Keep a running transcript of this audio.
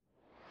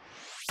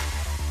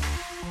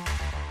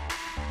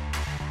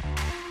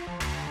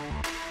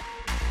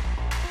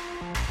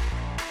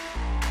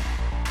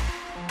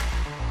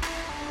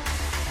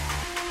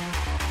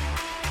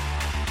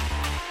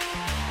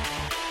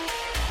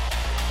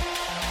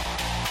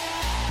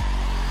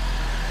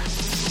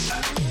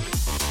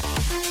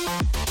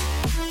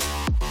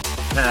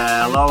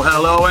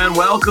Hello, and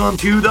welcome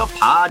to the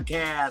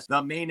podcast,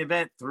 the Main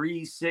Event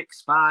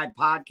 365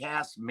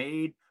 podcast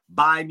made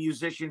by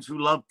musicians who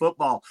love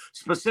football,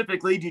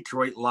 specifically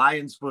Detroit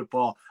Lions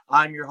football.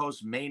 I'm your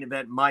host, Main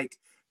Event Mike,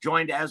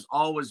 joined as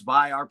always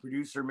by our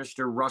producer,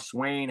 Mr. Russ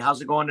Wayne.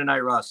 How's it going tonight,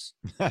 Russ?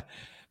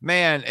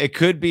 Man, it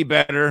could be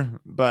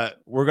better, but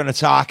we're going to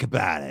talk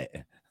about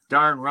it.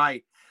 Darn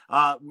right.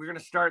 We're going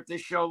to start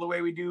this show the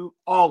way we do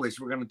always.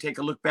 We're going to take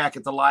a look back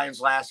at the Lions'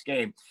 last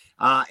game,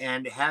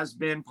 and it has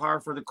been par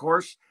for the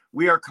course.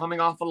 We are coming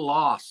off a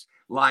loss.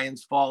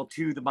 Lions fall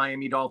to the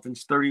Miami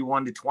Dolphins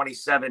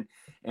 31-27,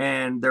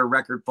 and their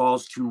record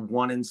falls to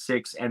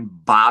 1-6 and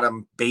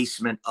bottom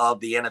basement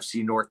of the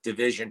NFC North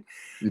division.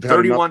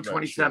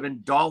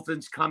 31-27,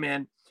 Dolphins come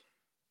in,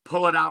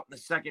 pull it out in the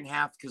second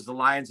half because the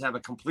Lions have a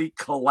complete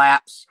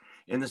collapse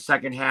in the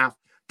second half.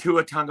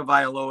 Tua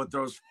Tagovailoa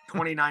throws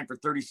 29 for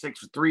 36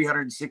 for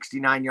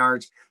 369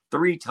 yards,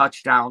 3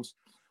 touchdowns,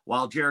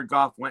 while Jared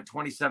Goff went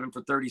 27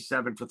 for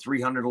 37 for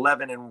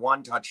 311 and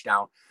 1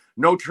 touchdown.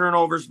 No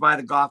turnovers by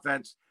the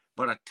offense,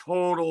 but a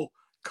total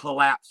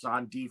collapse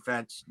on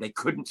defense. They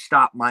couldn't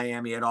stop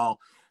Miami at all.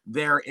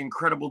 Their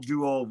incredible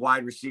duo of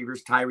wide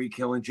receivers, Tyreek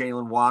Hill and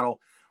Jalen Waddle,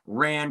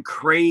 ran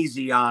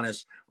crazy on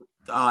us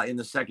in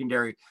the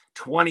secondary.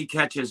 20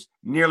 catches,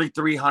 nearly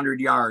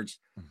 300 yards,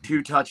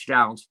 2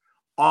 touchdowns.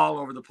 All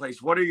over the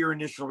place. What are your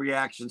initial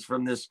reactions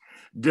from this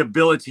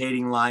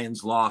debilitating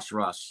Lions loss,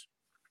 Russ?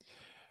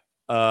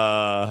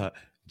 Jalen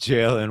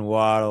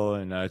Waddle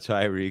and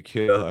Tyreek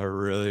Hill are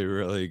really,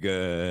 really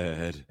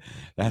good.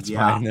 That's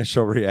my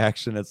initial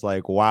reaction. It's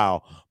like,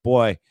 wow,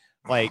 boy,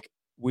 like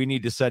we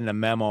need to send a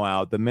memo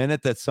out. The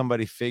minute that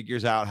somebody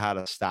figures out how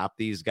to stop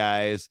these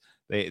guys,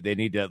 they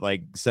need to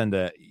like send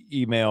an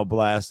email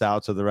blast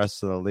out to the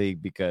rest of the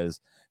league, because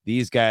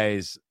these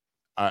guys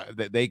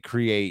they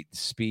create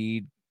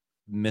speed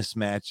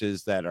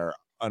mismatches that are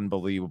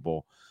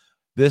unbelievable.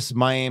 This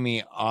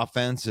Miami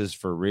offense is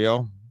for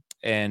real,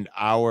 and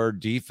our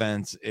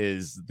defense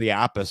is the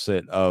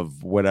opposite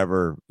of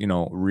whatever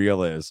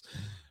real is.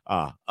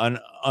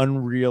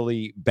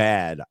 Unreally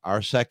bad.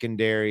 Our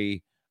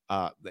secondary,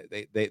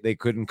 they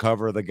couldn't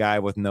cover the guy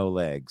with no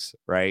legs,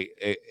 right?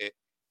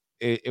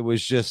 It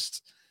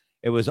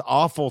was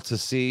awful to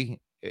see.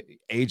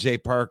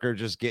 AJ Parker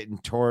just getting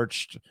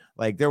torched.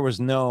 Like there was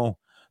no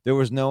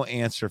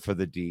answer for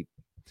the deep.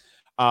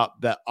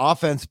 The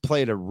offense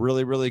played a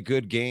really, really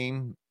good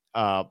game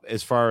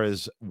as far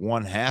as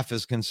one half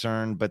is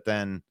concerned. But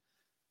then,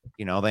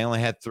 they only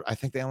had, I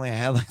think they only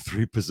had like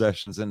 3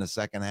 possessions in the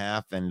second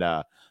half. And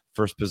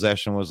first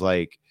possession was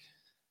like,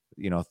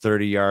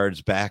 30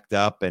 yards backed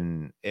up,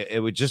 and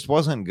it just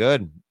wasn't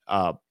good.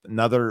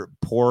 Another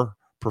poor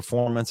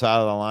performance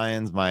out of the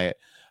Lions. My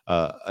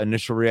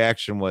initial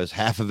reaction was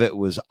half of it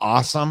was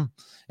awesome,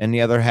 and the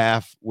other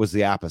half was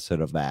the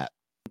opposite of that.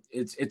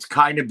 It's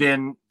kind of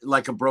been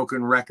like a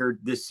broken record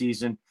this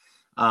season.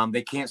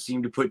 They can't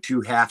seem to put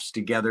 2 halves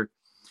together.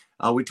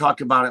 We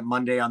talked about it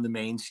Monday on the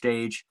main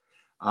stage,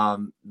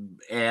 and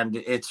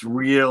it's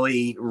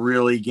really,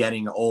 really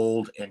getting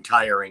old and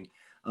tiring.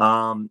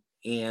 And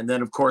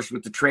then, of course,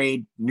 with the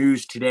trade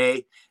news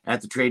today at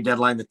the trade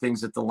deadline, the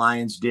things that the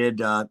Lions did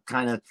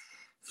kind of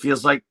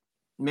feels like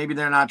maybe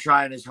they're not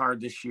trying as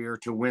hard this year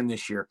to win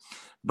this year.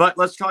 But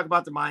let's talk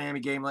about the Miami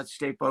game. Let's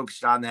stay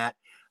focused on that.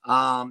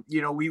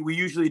 We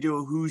usually do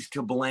a who's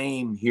to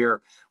blame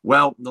here.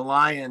 Well, the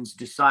Lions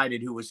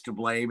decided who was to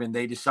blame, and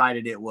they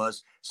decided it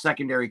was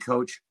secondary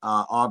coach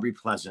Aubrey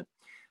Pleasant.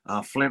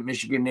 Flint,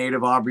 Michigan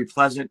native Aubrey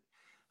Pleasant,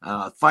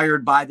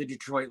 fired by the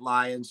Detroit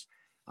Lions.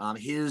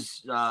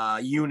 His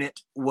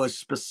unit was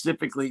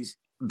specifically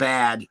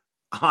bad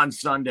on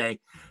Sunday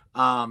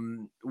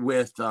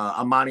with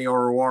Amani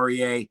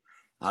Oruwariye,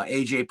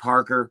 AJ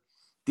Parker.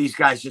 These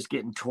guys just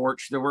getting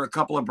torched. There were a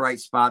couple of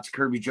bright spots.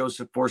 Kirby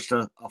Joseph forced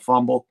a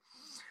fumble,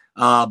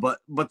 but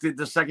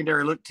the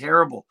secondary looked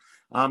terrible.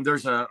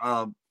 There's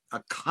a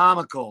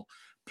comical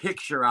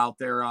picture out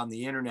there on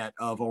the internet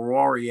of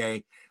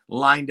Oruwariye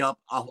lined up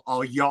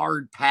a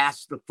yard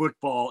past the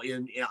football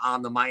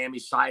on the Miami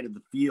side of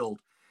the field,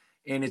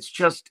 and it's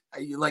just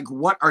like,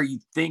 what are you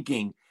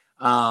thinking?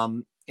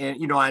 And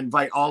I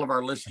invite all of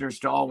our listeners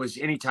to always,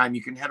 anytime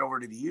you can head over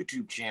to the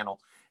YouTube channel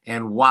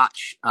and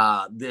watch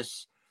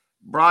this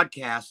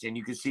broadcast, and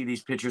you can see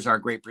these pictures our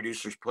great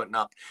producers putting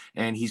up,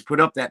 and he's put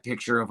up that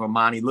picture of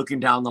Amani looking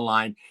down the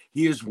line.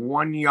 He is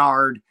 1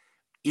 yard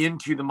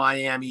into the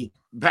Miami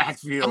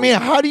backfield. I mean,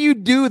 how do you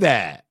do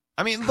that?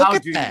 I mean, look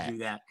at that. How do you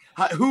do that?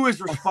 Who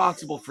is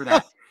responsible for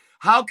that?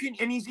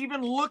 And he's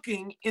even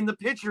looking in the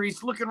picture.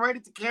 He's looking right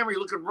at the camera. He's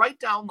looking right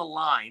down the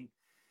line.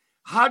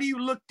 How do you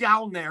look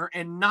down there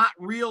and not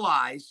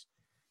realize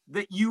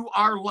that you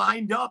are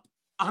lined up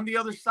on the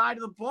other side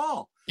of the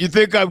ball? You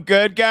think I'm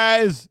good,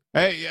 guys?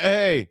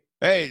 Hey,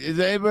 does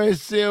anybody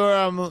see where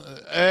I'm?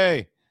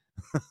 Hey,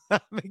 I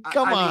mean,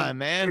 come on,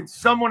 man.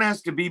 Someone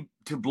has to be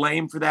to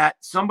blame for that.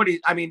 Somebody,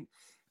 I mean,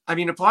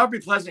 if Aubrey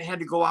Pleasant had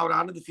to go out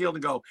onto the field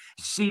and go,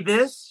 see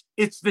this?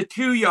 It's the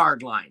 2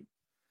 yard line.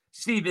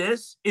 See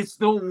this? It's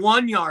the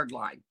 1 yard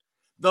line.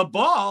 The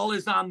ball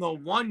is on the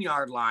 1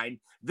 yard line.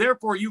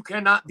 Therefore, you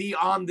cannot be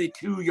on the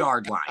 2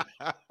 yard line.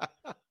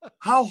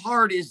 How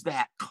hard is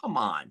that? Come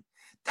on.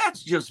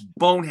 That's just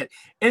bonehead.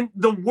 And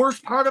the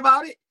worst part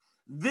about it,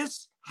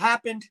 this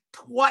happened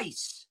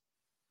twice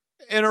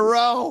in a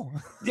row.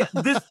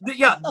 This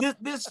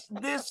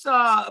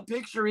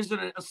picture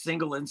isn't a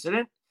single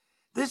incident.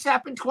 This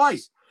happened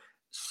twice.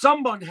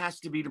 Someone has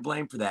to be to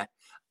blame for that.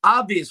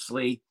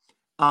 Obviously,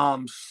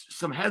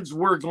 some heads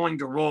were going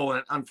to roll,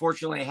 and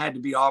unfortunately, it had to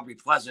be Aubrey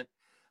Pleasant.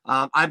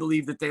 I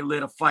believe that they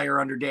lit a fire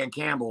under Dan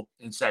Campbell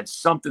and said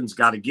something's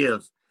got to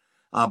give.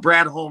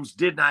 Brad Holmes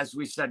did not, as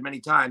we said many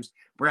times,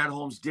 Brad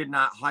Holmes did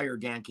not hire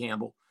Dan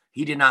Campbell.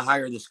 He did not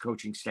hire this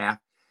coaching staff.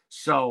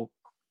 So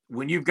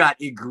when you've got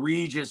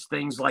egregious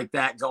things like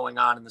that going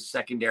on in the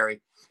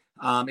secondary,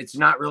 it's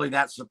not really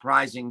that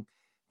surprising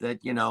that,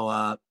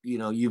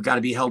 you've got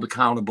to be held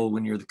accountable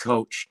when you're the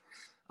coach.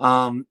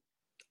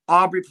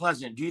 Aubrey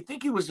Pleasant, do you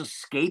think he was a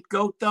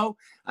scapegoat, though?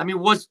 I mean,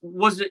 was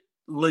it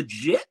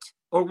legit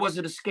or was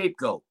it a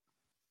scapegoat?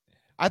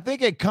 I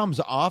think it comes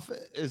off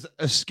as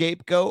a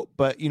scapegoat,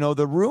 but,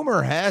 the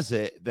rumor has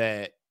it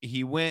that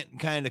he went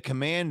kind of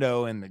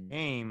commando in the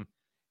game.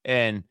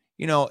 And,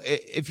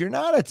 if you're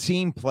not a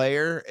team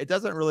player, it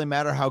doesn't really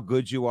matter how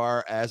good you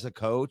are as a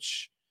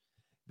coach,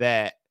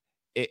 that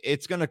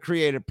it's going to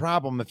create a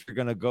problem if you're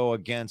going to go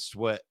against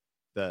what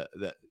the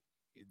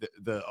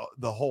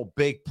whole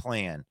big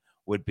plan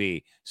would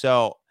be.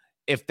 So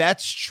if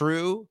that's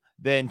true,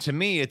 then to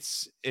me,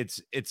 it's a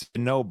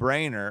no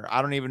brainer.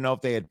 I don't even know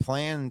if they had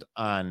planned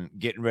on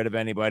getting rid of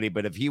anybody,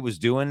 but if he was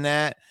doing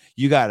that,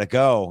 you got to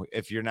go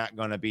if you're not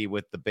going to be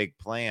with the big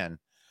plan.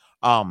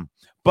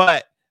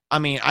 But I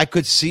mean, I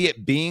could see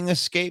it being a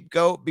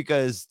scapegoat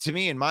because to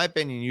me, in my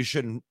opinion, you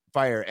shouldn't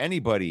fire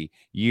anybody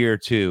year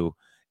two.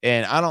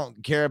 And I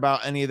don't care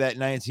about any of that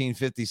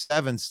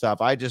 1957 stuff.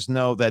 I just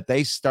know that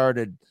they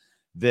started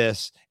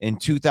this in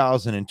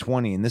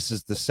 2020, and this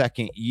is the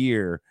second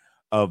year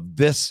of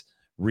this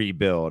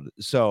rebuild.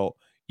 So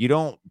you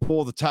don't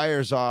pull the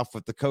tires off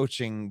with the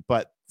coaching,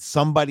 but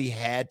somebody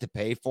had to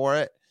pay for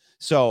it.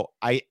 So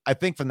I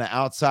think from the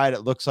outside,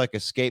 it looks like a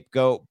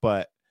scapegoat.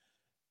 But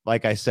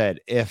like I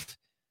said, if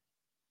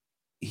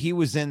he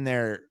was in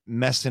there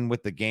messing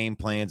with the game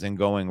plans and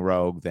going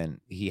rogue, then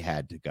he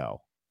had to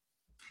go.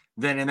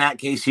 Then in that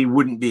case, he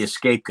wouldn't be a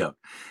scapegoat.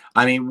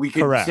 I mean, we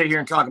could Correct. sit here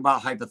and talk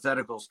about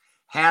hypotheticals.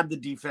 Had the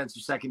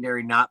defensive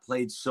secondary not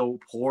played so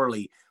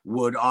poorly,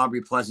 would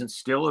Aubrey Pleasant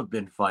still have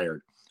been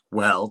fired?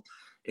 Well,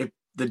 if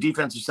the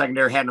defensive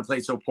secondary hadn't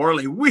played so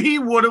poorly, we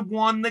would have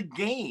won the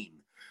game.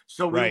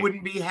 So we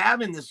wouldn't be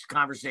having this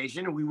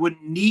conversation and we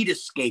wouldn't need a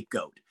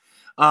scapegoat.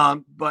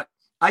 But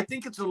I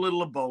think it's a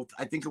little of both.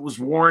 I think it was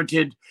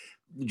warranted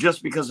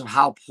just because of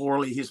how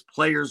poorly his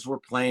players were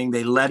playing.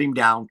 They let him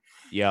down.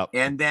 Yeah.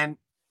 And then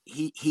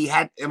he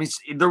had, I mean,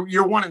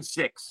 you're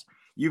 1-6.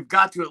 You've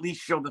got to at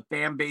least show the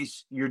fan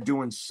base you're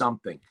doing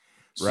something.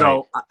 Right.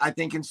 So I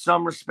think in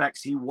some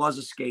respects, he was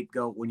a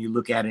scapegoat when you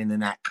look at it in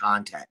that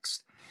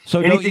context.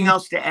 So anything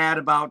else to add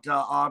about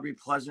Aubrey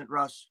Pleasant,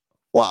 Russ?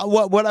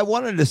 Well, what I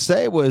wanted to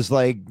say was,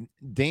 like,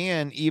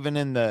 Dan, even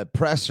in the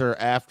presser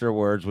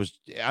afterwards,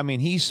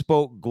 he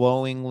spoke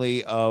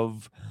glowingly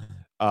of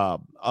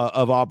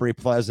Aubrey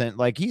Pleasant.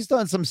 Like, he's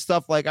done some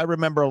stuff. Like, I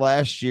remember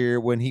last year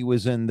when he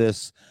was in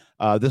this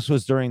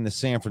was during the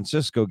San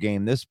Francisco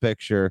game, this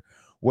picture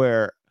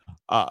where,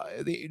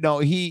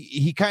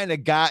 he kind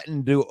of got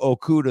into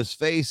Okuda's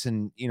face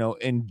and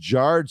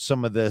jarred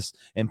some of this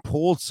and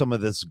pulled some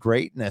of this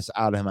greatness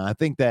out of him. And I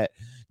think that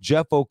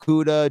Jeff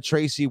Okudah,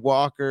 Tracy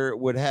Walker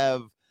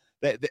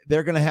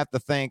they're going to have to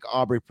thank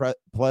Aubrey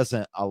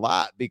Pleasant a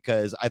lot,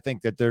 because I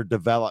think that their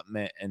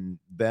development and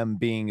them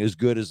being as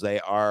good as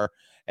they are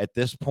at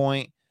this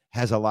point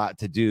has a lot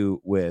to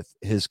do with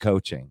his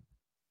coaching.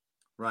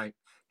 Right.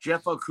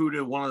 Jeff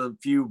Okudah, one of the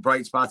few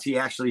bright spots, he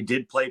actually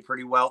did play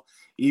pretty well,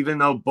 even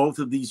though both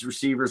of these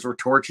receivers were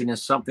torching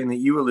us. Something that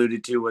you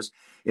alluded to was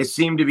it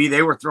seemed to be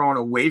they were throwing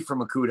away from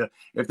Okudah.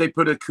 If they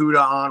put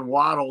Okudah on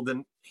Waddle,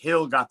 then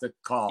Hill got the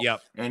call,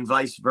 and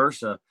vice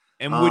versa.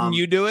 And wouldn't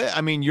you do it?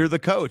 I mean, you're the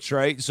coach,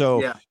 right?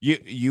 So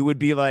you would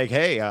be like,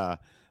 hey,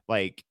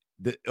 like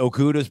the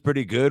Okudah's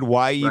pretty good.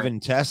 Why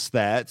even test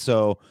that?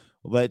 So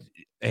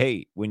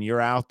hey, when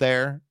you're out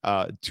there,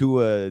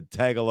 Tua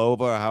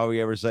Tagovailoa, however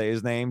you ever say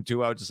his name,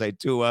 Tua, I would just say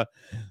Tua,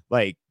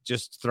 like,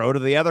 just throw to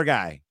the other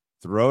guy,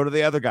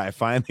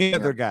 find the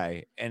other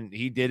guy. And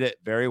he did it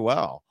very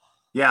well.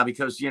 Yeah,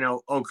 because,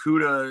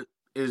 Okudah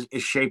is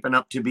shaping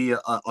up to be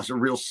a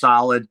real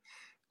solid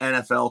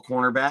NFL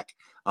cornerback.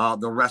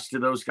 The rest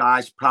of those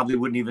guys probably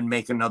wouldn't even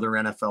make another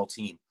NFL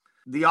team.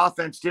 The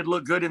offense did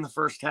look good in the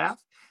first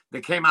half. They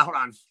came out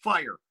on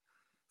fire.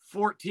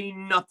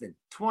 14-0,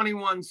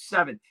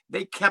 21-7.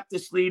 They kept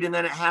this lead, and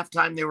then at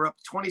halftime they were up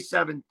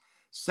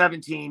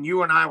 27-17.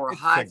 You and I were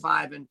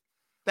high-fiving.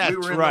 That's we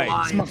were in right.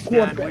 The Lions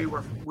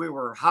den. We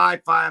were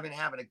high-fiving,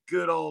 having a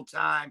good old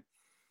time.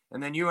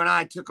 And then you and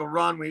I took a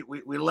run.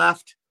 We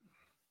left,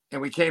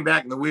 and we came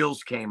back, and the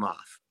wheels came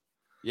off.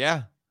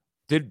 Yeah.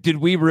 Did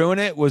we ruin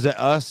it? Was it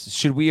us?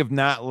 Should we have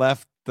not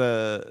left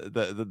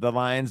the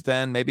Lions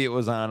Den? Maybe it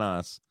was on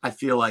us. I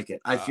feel like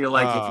it. I feel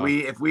like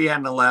if we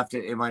hadn't left,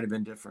 it might have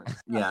been different.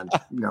 Yeah,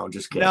 no,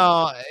 just kidding.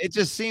 No, it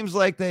just seems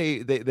like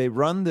they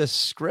run this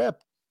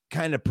script,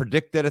 kind of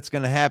predict that it's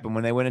going to happen.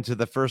 When they went into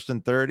the 1st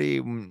and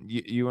 30,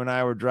 you and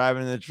I were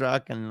driving in the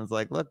truck, and it's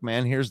like, look,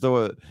 man, here's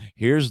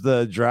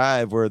the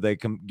drive where they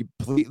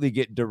completely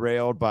get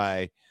derailed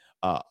by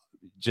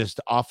just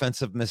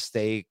offensive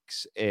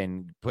mistakes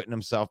and putting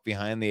himself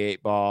behind the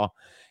 8 ball.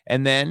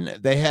 And then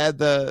they had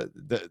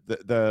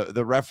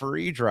the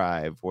referee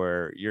drive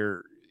where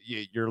you're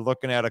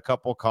looking at a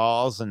couple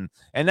calls, and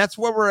that's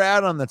where we're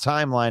at on the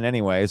timeline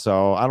anyway.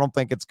 So I don't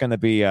think it's going to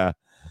be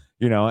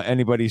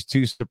anybody's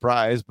too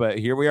surprised, but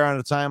here we are on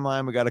the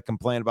timeline. We got to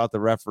complain about the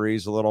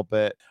referees a little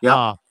bit.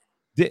 Yeah.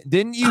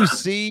 Didn't you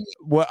see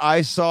what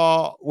I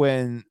saw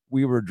when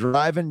we were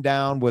driving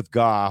down with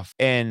Goff,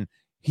 and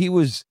he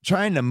was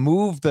trying to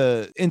move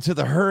into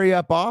the hurry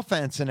up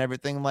offense and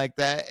everything like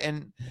that.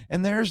 And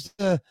there's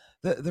the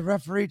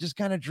referee just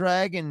kind of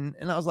dragging.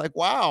 And I was like,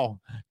 wow,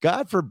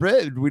 God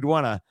forbid we'd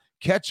want to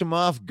catch him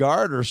off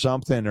guard or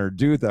something, or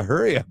do the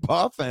hurry up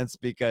offense,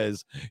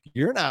 because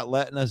you're not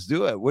letting us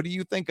do it. What do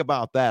you think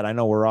about that? I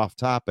know we're off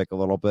topic a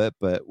little bit,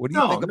 but what do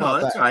you think about that?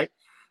 No, that's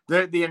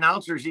right. The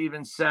announcers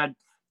even said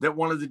that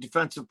one of the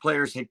defensive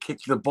players had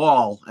kicked the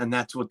ball, and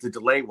that's what the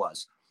delay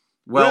was.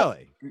 Well,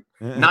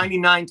 really?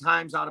 99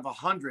 times out of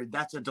 100,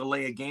 that's a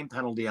delay of game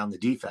penalty on the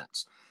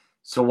defense.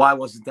 So why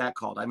wasn't that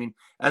called? I mean,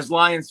 as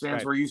Lions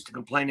fans, we're used to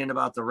complaining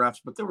about the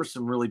refs, but there were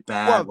some really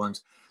bad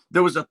ones.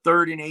 There was a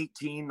 3rd and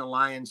 18. The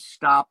Lions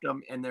stopped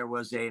them, and there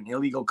was an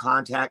illegal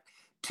contact.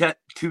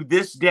 To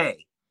this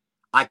day,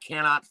 I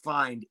cannot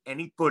find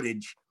any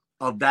footage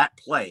of that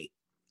play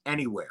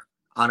anywhere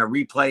on a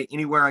replay,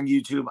 anywhere on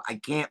YouTube. I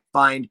can't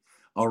find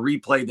a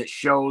replay that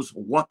shows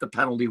what the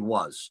penalty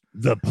was.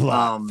 The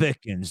plot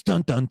thickens.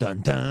 Dun, dun,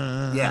 dun,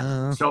 dun.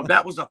 Yeah. So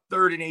that was a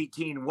 3rd and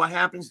 18. What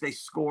happens? They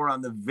score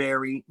on the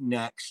very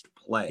next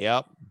play.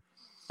 Yep.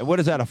 And what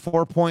is that? A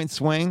 4-point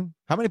swing?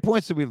 How many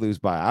points did we lose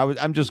by?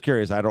 I'm just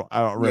curious. I don't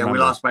remember. Yeah, we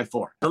lost by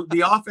 4.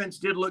 The offense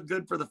did look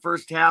good for the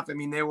first half. I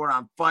mean, they were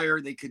on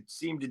fire. They could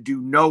seem to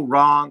do no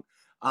wrong.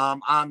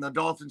 On the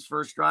Dolphins'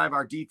 first drive,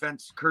 our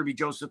defense, Kirby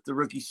Joseph, the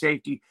rookie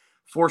safety,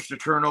 forced a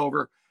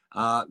turnover.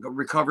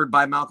 Recovered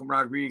by Malcolm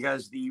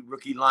Rodriguez, the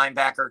rookie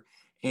linebacker.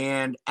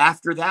 And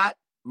after that,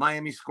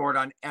 Miami scored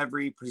on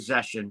every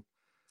possession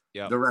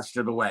the rest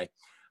of the way.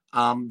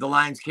 The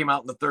Lions came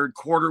out in the 3rd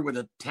quarter with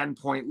a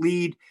 10-point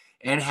lead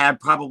and had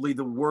probably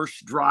the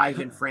worst drive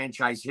in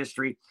franchise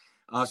history.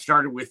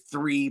 Started with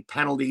 3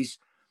 penalties,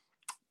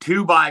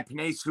 2 by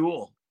Penei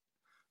Sewell,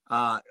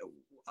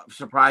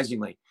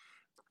 surprisingly.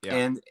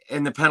 Yeah.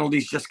 And the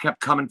penalties just kept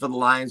coming for the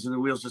Lions, and the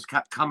wheels just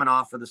kept coming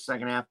off for the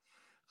second half.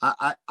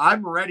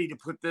 I'm ready to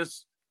put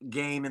this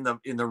game in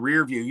the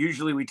rear view.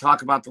 Usually we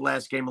talk about the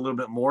last game a little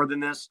bit more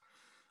than this,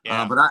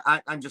 but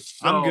I'm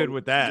just I'm good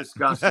with that.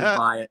 Disgusted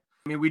by it.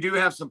 I mean, we do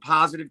have some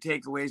positive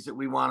takeaways that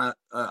we want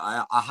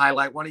to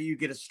highlight. Why don't you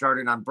get us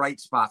started on bright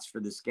spots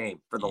for this game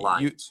for the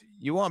Lions?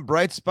 You want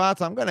bright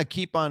spots? I'm going to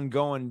keep on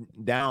going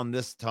down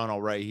this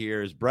tunnel right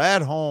here. Is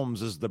Brad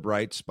Holmes is the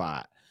bright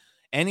spot.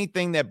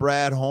 Anything that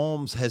Brad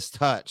Holmes has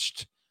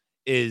touched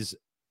is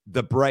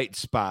the bright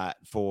spot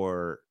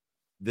for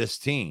this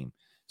team.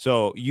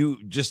 So you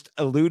just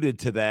alluded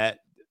to that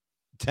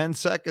 10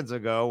 seconds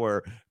ago,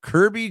 where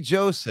Kirby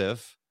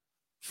Joseph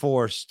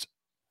forced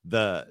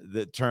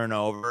the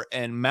turnover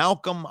and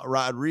Malcolm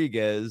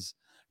Rodriguez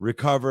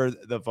recovered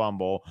the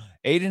fumble.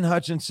 Aiden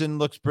Hutchinson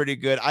looks pretty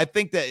good. I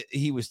think that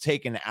he was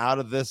taken out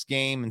of this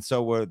game, and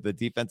so were the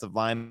defensive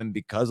linemen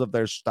because of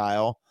their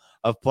style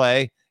of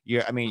play.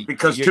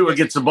 Because Tua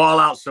gets the ball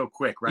out so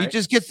quick, right? He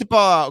just gets the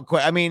ball out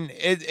quick. I mean,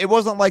 it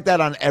wasn't like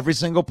that on every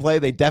single play.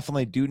 They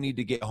definitely do need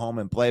to get home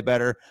and play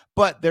better,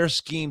 but their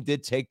scheme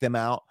did take them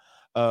out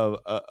of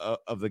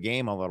the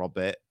game a little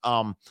bit.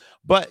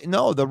 But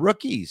no, the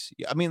rookies.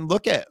 I mean,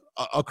 look at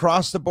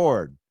across the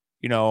board.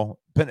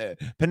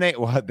 Penei.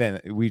 Well, then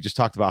we just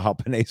talked about how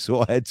Penei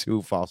Sewell had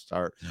 2 false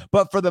starts,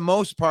 but for the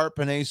most part,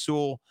 Penei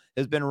Sewell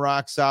has been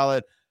rock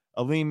solid.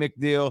 Aleem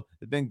McNeil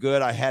has been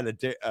good. I had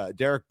a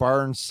Derek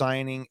Barnes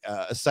sighting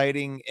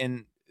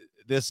in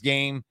this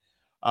game.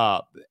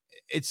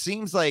 It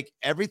seems like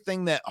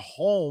everything that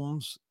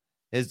Holmes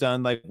has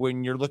done, like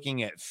when you're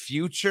looking at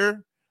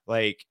future,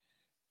 like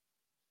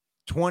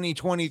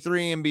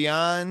 2023 and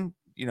beyond,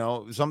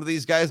 some of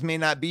these guys may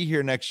not be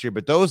here next year,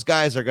 but those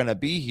guys are going to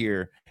be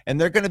here,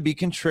 and they're going to be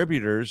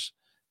contributors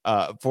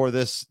for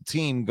this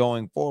team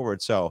going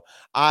forward. So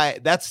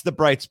that's the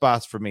bright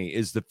spots for me,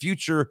 is the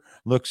future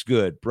looks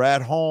good.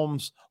 Brad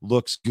Holmes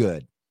looks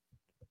good.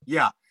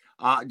 Yeah,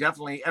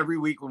 definitely. Every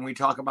week when we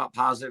talk about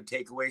positive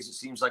takeaways, it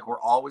seems like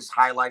we're always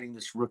highlighting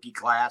this rookie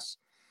class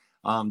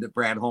that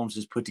Brad Holmes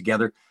has put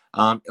together.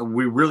 And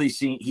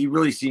he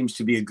really seems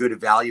to be a good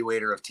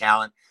evaluator of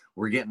talent.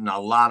 We're getting a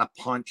lot of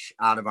punch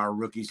out of our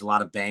rookies, a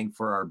lot of bang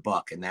for our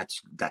buck, and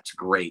that's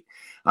great.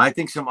 I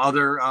think some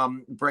other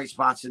bright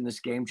spots in this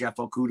game. Jeff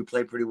Okudah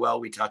played pretty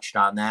well. We touched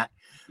on that.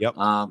 Yep.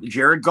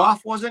 Jared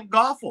Goff wasn't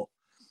awful.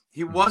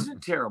 He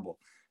wasn't terrible.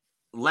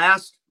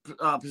 last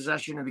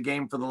possession of the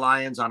game for the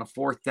Lions on a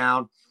 4th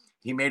down,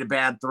 he made a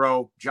bad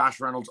throw. Josh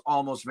Reynolds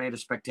almost made a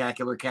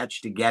spectacular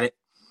catch to get it.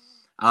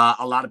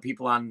 A lot of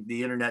people on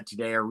the internet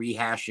today are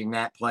rehashing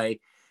that play,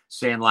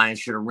 saying Lions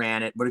should have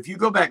ran it. But if you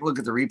go back and look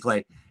at the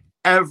replay,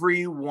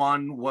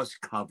 everyone was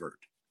covered.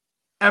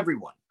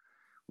 Everyone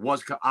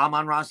was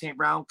Amon-Ra St.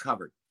 Brown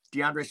covered.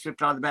 DeAndre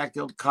Swift out of the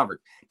backfield covered.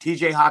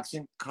 TJ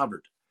Hockenson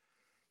covered.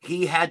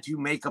 He had to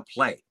make a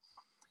play.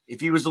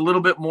 If he was a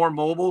little bit more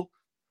mobile,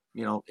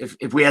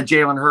 if we had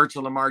Jalen Hurts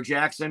or Lamar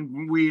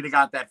Jackson, we'd have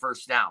got that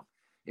first down.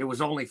 It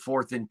was only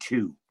 4th and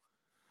 2.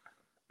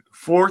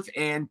 4th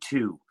and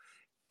 2.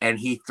 And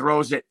he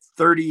throws it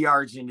 30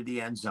 yards into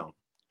the end zone.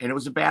 And it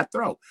was a bad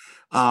throw.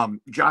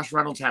 Josh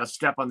Reynolds had a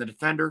step on the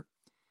defender.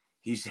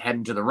 He's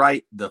heading to the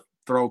right. The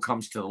throw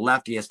comes to the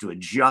left. He has to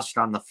adjust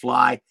on the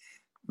fly,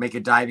 make a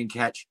diving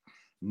catch.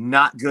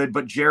 Not good.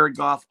 But Jared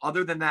Goff,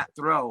 other than that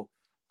throw,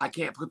 I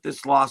can't put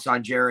this loss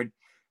on Jared.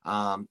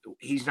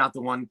 He's not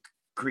the one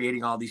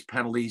creating all these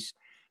penalties.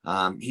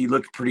 He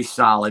looked pretty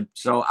solid.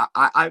 So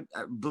I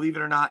believe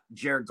it or not,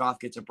 Jared Goff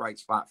gets a bright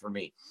spot for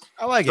me.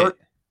 I like it.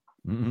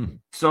 Mm-hmm.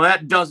 So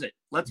that does it.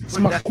 Let's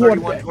put that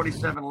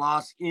 31-27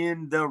 loss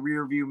in the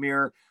rearview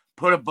mirror.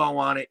 Put a bow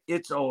on it.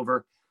 It's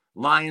over.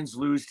 Lions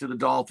lose to the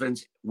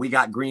Dolphins. We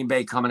got Green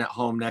Bay coming at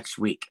home next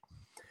week.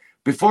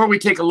 Before we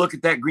take a look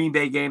at that Green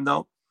Bay game,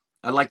 though,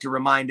 I'd like to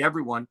remind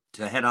everyone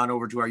to head on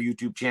over to our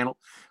YouTube channel,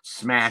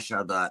 smash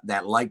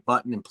that like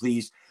button, and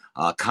please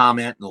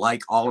comment and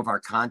like all of our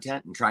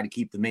content and try to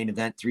keep the Main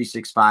Event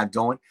 365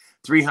 going.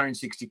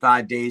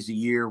 365 days a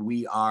year,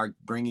 we are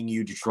bringing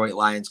you Detroit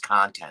Lions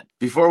content.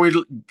 Before we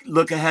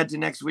look ahead to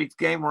next week's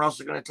game, we're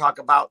also going to talk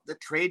about the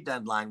trade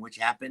deadline, which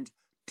happened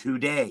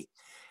today.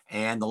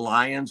 And the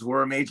Lions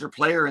were a major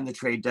player in the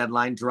trade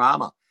deadline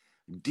drama,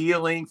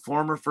 dealing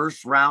former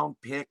first-round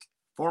pick,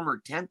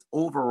 former 10th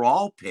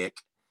overall pick,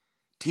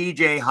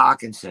 TJ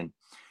Hockenson,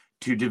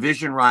 to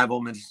division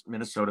rival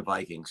Minnesota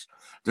Vikings.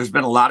 There's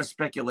been a lot of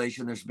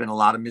speculation. There's been a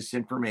lot of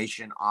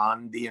misinformation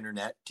on the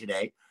internet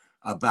today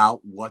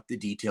about what the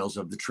details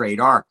of the trade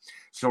are.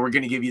 So we're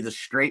going to give you the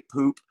straight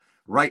poop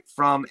right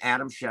from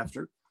Adam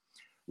Schefter.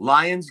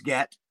 Lions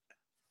get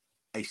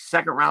a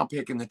 2nd round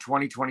pick in the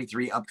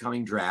 2023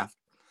 upcoming draft.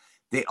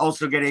 They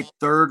also get a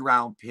 3rd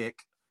round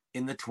pick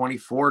in the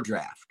 24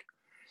 draft.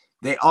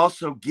 They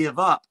also give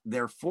up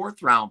their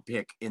 4th round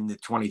pick in the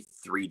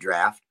 23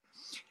 draft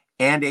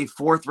and a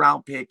 4th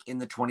round pick in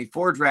the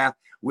 24 draft,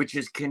 which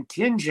is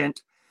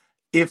contingent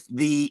if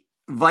the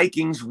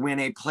Vikings win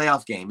a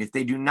playoff game. If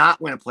they do not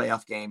win a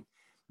playoff game,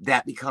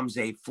 that becomes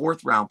a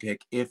 4th round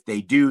pick. If they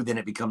do, then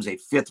it becomes a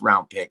 5th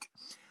round pick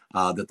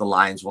that the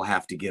Lions will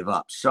have to give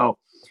up. So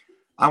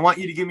I want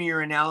you to give me your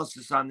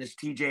analysis on this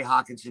TJ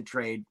Hockenson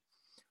trade,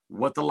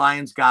 what the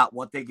Lions got,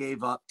 what they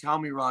gave up. Tell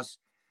me, Russ,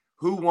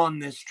 who won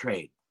this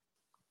trade?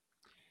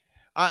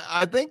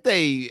 I think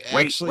they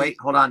actually... Wait,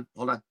 hold on.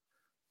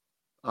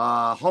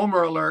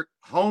 Homer alert.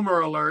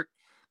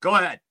 Go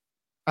ahead.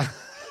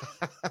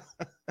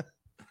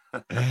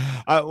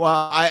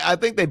 I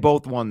think they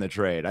both won the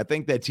trade. I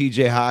think that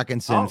TJ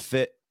Hockenson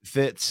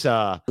fits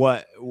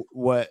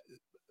what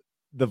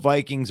the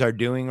Vikings are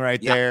doing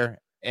right there,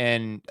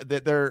 and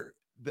that they're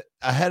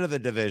ahead of the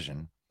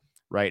division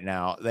right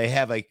now. They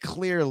have a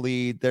clear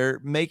lead. They're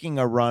making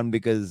a run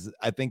because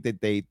I think that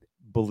they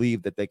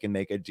believe that they can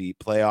make a deep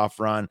playoff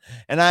run,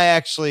 and I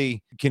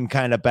actually can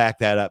kind of back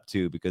that up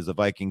too, because the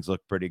Vikings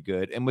look pretty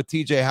good, and with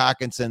TJ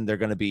Hockenson they're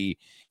going to be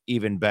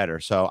even better.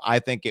 So I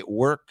think it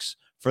works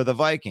for the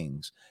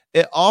Vikings.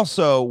 It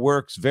also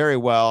works very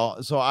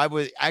well. So I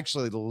would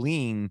actually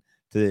lean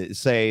to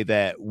say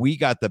that we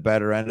got the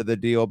better end of the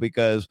deal,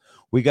 because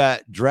we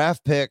got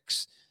draft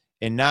picks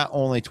in not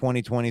only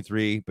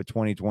 2023 but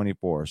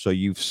 2024. So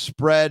you've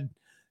spread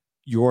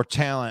your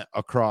talent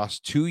across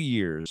 2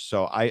 years.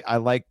 So I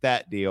like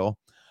that deal.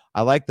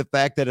 I like the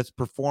fact that it's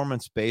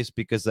performance based,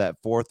 because that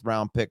 4th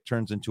round pick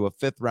turns into a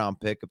 5th round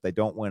pick if they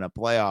don't win a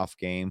playoff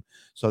game.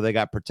 So they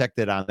got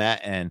protected on that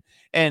end.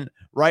 And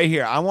right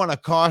here, I want to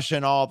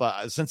caution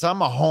since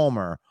I'm a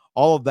homer,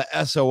 all of the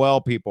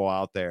SOL people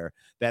out there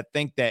that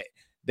think that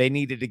they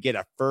needed to get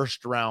a 1st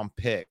round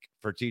pick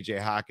for TJ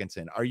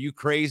Hockenson. Are you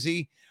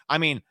crazy? I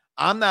mean,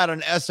 I'm not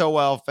an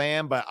SOL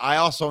fan, but I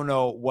also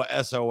know what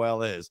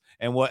SOL is.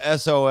 And what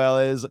SOL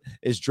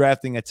is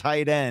drafting a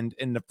tight end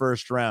in the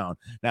 1st round.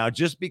 Now,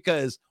 just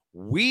because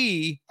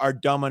we are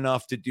dumb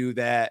enough to do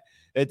that,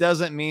 it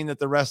doesn't mean that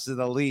the rest of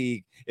the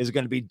league is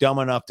going to be dumb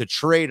enough to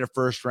trade a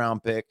 1st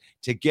round pick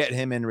to get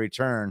him in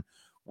return,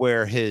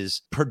 where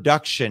his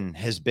production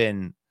has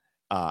been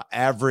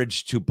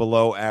average to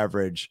below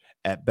average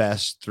at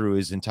best through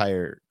his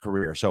entire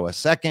career. So a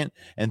 2nd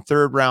and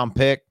 3rd round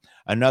pick.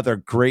 Another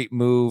great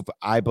move,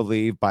 I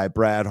believe, by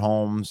Brad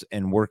Holmes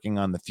in working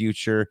on the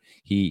future.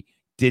 He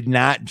did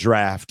not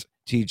draft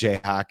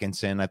TJ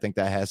Hockenson. I think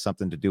that has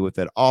something to do with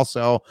it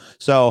also.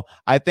 So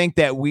I think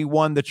that we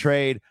won the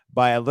trade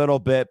by a little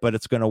bit, but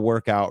it's going to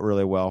work out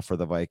really well for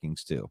the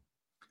Vikings too.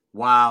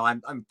 Wow.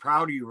 I'm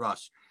proud of you,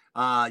 Russ.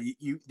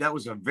 That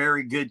was a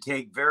very good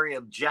take, very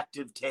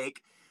objective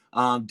take.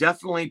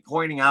 Definitely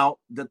pointing out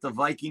that the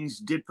Vikings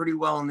did pretty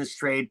well in this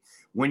trade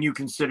when you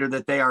consider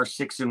that they are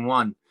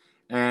 6-1.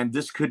 And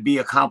this could be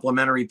a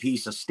complimentary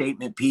piece, a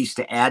statement piece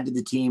to add to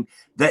the team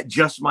that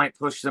just might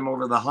push them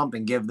over the hump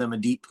and give them a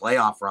deep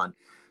playoff run.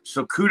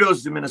 So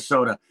kudos to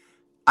Minnesota.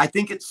 I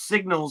think it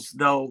signals,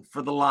 though,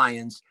 for the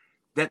Lions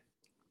that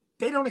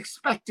they don't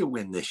expect to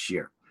win this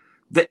year.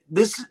 That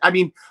this, I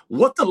mean,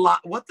 what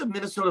the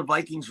Minnesota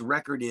Vikings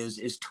record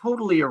is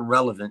totally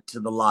irrelevant to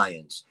the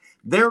Lions.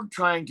 They're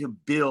trying to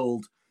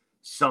build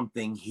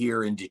something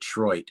here in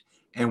Detroit,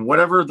 and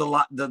whatever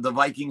the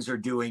Vikings are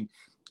doing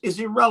is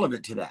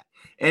irrelevant to that.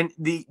 And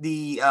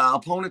the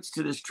opponents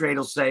to this trade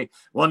will say,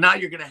 well, now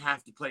you're going to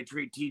have to play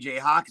TJ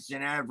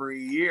Hockenson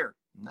every year.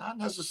 Not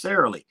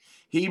necessarily.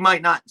 He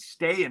might not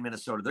stay in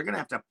Minnesota. They're going to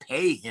have to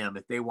pay him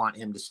if they want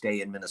him to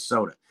stay in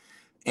Minnesota.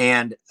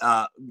 And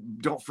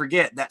don't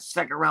forget that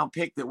second round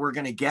pick that we're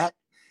going to get,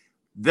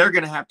 they're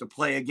going to have to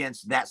play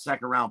against that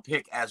second round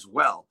pick as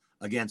well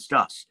against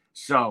us.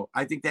 So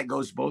I think that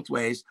goes both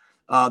ways.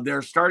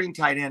 Their starting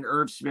tight end,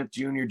 Irv Smith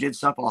Jr., did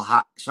suffer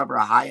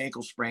a high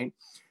ankle sprain.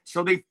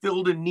 So they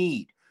filled a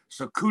need.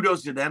 So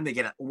kudos to them. They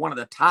get one of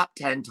the top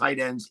 10 tight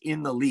ends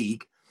in the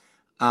league.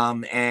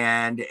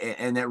 And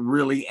that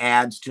really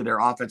adds to their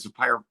offensive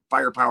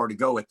firepower to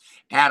go with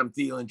Adam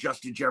Thielen,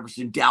 Justin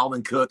Jefferson,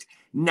 Dalvin Cook.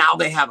 Now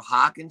they have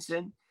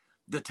Hockenson,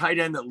 the tight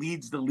end that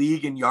leads the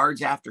league in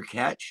yards after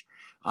catch.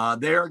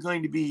 They're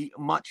going to be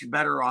much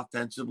better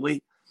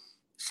offensively.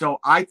 So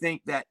I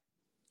think that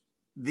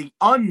the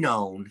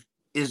unknown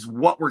is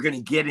what we're going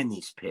to get in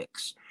these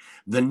picks.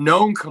 The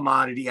known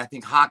commodity, I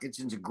think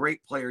Hawkinson's a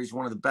great player. He's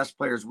one of the best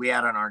players we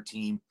had on our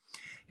team.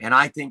 And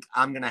I think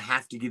I'm going to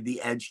have to give the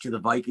edge to the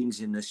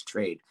Vikings in this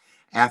trade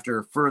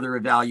after further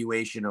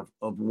evaluation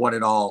of what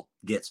it all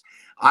gets.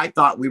 I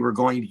thought we were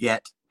going to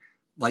get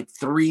like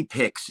 3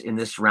 picks in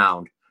this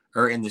round,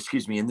 or in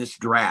this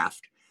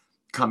draft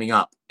coming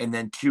up, and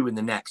then 2 in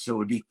the next. So it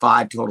would be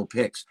 5 total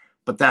picks,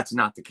 but that's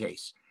not the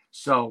case.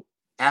 So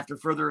after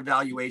further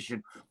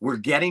evaluation, we're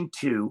getting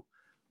 2,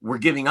 we're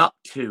giving up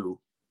 2.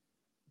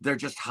 They're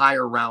just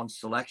higher round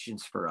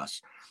selections for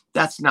us.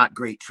 That's not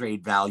great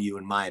trade value,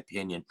 in my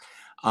opinion.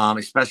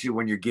 Especially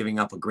when you're giving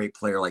up a great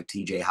player like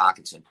TJ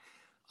Hockenson.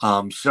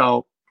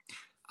 So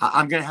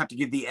I'm going to have to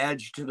give the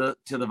edge to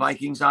the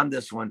Vikings on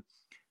this one.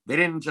 They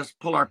didn't just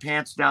pull our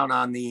pants down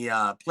on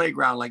the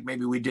playground like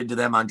maybe we did to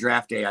them on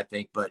draft day, I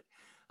think. But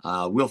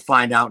we'll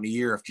find out in a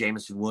year if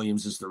Jameson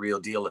Williams is the real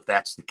deal, if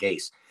that's the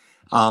case.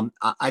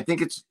 I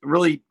think it's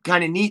really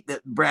kind of neat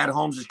that Brad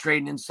Holmes is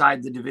trading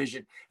inside the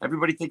division.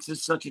 Everybody thinks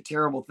it's such a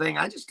terrible thing.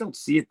 I just don't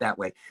see it that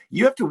way.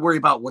 You have to worry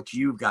about what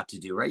you've got to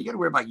do, right? You got to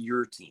worry about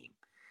your team.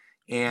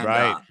 And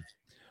right.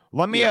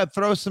 Let me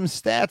throw some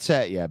stats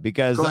at you,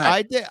 because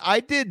I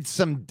did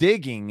some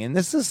digging, and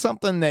this is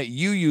something that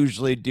you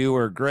usually do,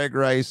 or Greg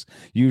Rice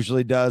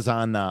usually does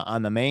on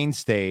the main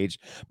stage.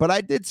 But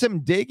I did some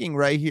digging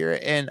right here,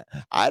 and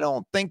I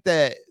don't think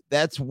that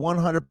that's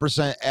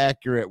 100%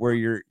 accurate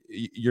where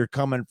you're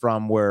coming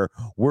from, where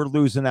we're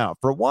losing out.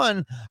 For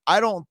one, I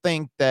don't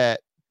think that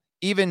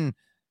even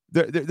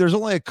there's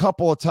only a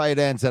couple of tight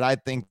ends that I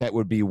think that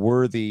would be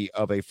worthy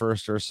of a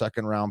first or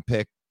second round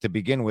pick to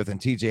begin with,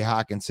 and TJ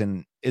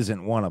Hockenson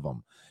isn't one of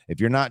them. If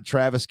you're not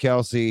Travis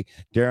Kelce,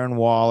 Darren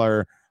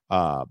Waller,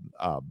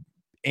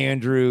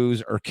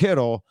 Andrews, or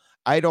Kittle,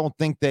 I don't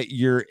think that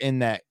you're in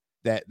that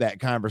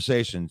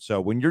conversation.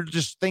 So when you're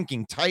just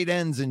thinking tight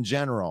ends in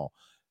general,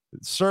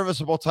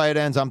 serviceable tight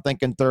ends, I'm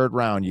thinking third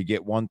round. You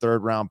get 1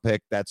 third-round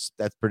pick. That's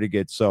pretty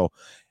good. So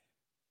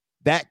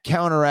that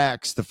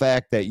counteracts the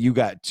fact that you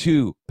got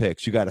 2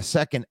 picks. You got a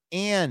second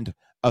and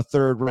a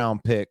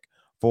third-round pick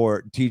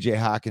for TJ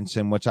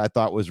Hockenson, which I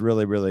thought was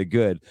really, really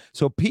good.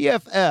 So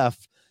PFF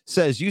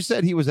says, you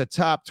said he was a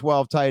top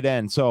 12 tight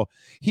end. So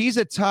he's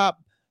a top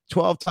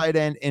 12 tight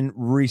end in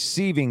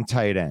receiving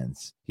tight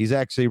ends. He's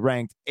actually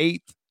ranked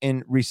 8th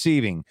in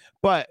receiving.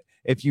 But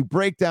if you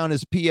break down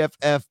his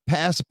PFF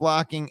pass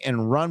blocking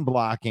and run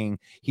blocking,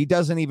 he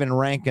doesn't even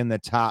rank in the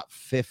top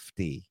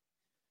 50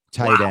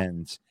 tight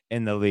ends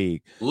in the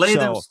league. Lay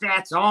them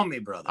stats on me,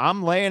 brother.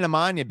 I'm laying them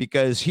on you,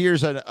 because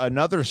here's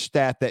another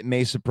stat that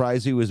may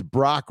surprise you is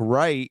Brock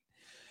Wright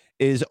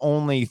is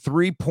only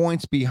 3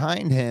 points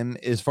behind him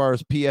as far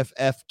as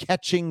PFF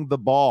catching the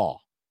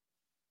ball.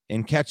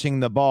 In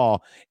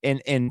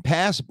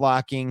pass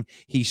blocking,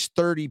 he's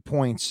 30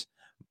 points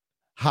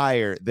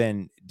higher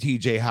than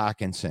TJ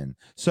Hockenson.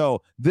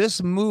 So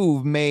this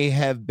move may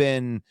have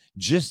been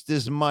just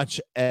as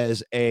much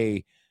as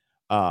a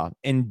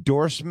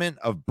endorsement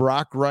of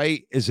Brock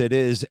Wright as it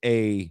is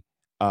really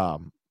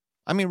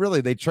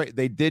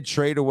they did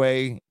trade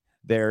away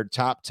their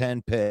top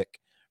 10 pick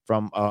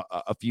from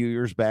a few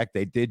years back.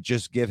 They did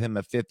just give him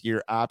a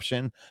 5th-year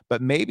option,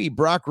 but maybe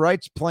Brock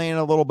Wright's playing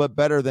a little bit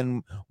better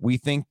than we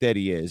think that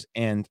he is,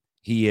 and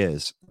he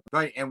is.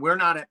 Right, and we're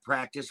not at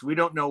practice. We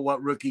don't know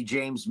what rookie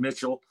James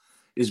Mitchell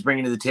is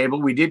bringing to the table.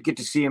 We did get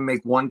to see him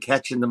make 1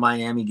 catch in the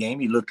Miami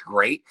game. He looked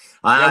great.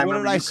 What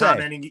did I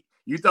say?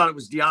 You thought it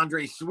was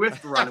DeAndre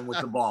Swift running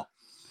with the ball.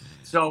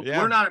 So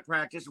we're not at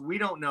practice. We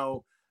don't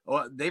know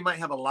Well, they might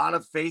have a lot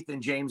of faith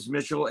in James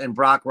Mitchell and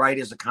Brock Wright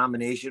as a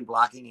combination,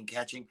 blocking and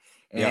catching,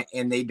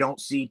 and they don't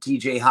see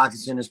TJ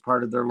Hawkinson as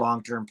part of their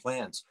long-term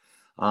plans.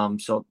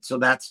 So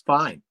that's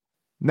fine.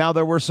 Now,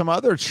 there were some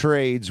other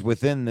trades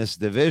within this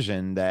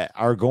division that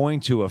are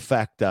going to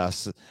affect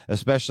us,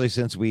 especially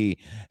since we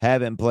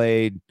haven't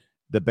played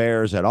the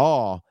Bears at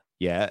all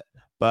yet.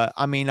 But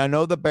I mean, I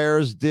know the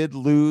Bears did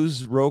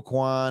lose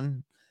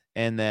Roquan,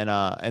 and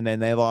then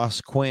they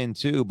lost Quinn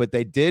too, but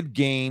they did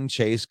gain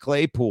Chase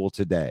Claypool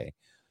today.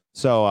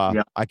 So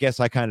I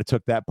guess I kind of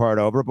took that part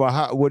over.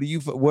 But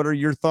what are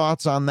your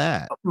thoughts on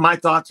that? My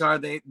thoughts are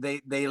they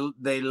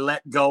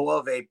let go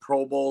of a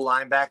Pro Bowl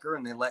linebacker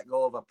and they let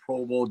go of a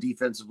Pro Bowl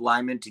defensive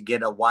lineman to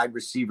get a wide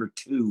receiver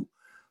 2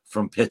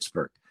 from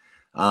Pittsburgh.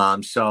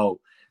 So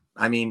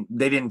I mean,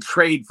 they didn't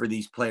trade for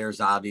these players,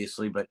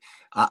 obviously, but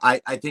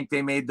I think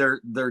they made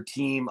their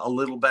team a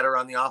little better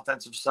on the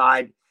offensive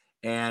side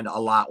and a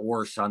lot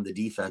worse on the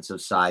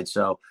defensive side.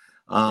 So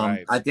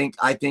right. I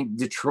think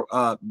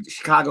Detroit,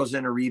 Chicago's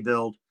in a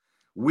rebuild.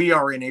 We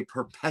are in a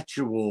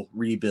perpetual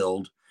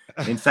rebuild.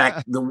 In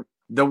fact,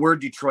 the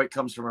word Detroit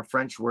comes from a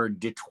French word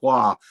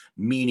Detroit,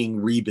 meaning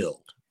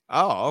rebuild.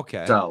 Oh,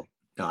 okay. So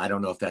no, I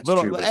don't know if that's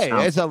true. Hey,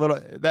 it's a little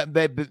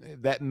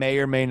that may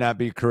or may not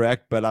be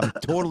correct, but I'm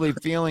totally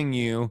feeling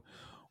you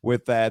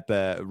with that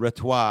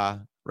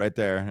Retois right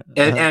there.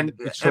 And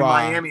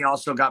Miami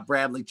also got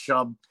Bradley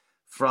Chubb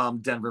from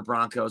Denver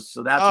Broncos,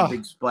 so that's a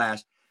big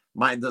splash.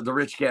 The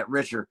rich get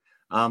richer.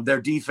 Their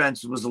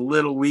defense was a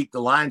little weak.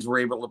 The Lions were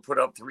able to put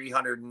up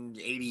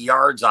 380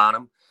 yards on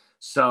them.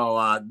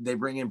 So they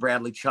bring in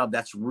Bradley Chubb.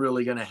 That's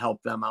really going to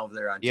help them out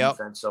there on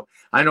defense. So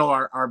I know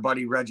our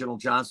buddy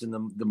Reginald Johnson,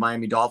 the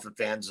Miami Dolphin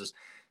fans,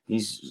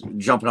 he's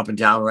jumping up and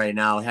down right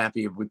now,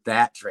 happy with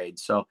that trade.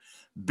 So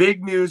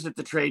big news at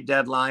the trade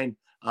deadline.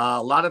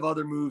 A lot of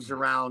other moves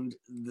around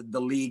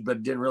the league, but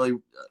it didn't really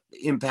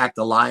impact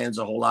the Lions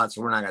a whole lot.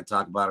 So we're not going to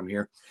talk about them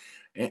here.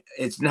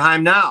 It's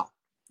time now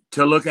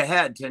to look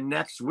ahead to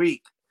next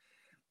week.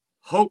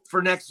 Hope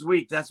for next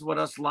week. That's what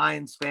us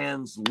Lions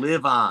fans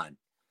live on.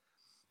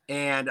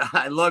 And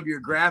I love your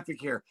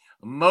graphic here.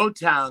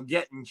 Motown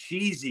getting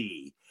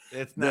cheesy.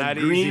 It's not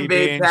the Green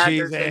Bay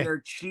Packers cheesy. And their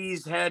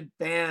cheesehead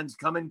fans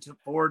coming to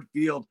Ford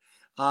Field.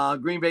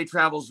 Green Bay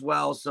travels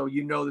well, so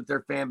you know that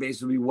their fan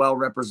base will be well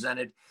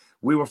represented.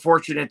 We were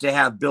fortunate to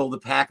have Bill the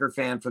Packer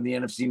fan from the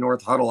NFC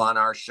North Huddle on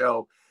our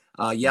show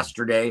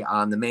yesterday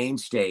on the main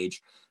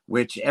stage,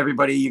 which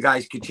everybody, you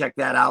guys can check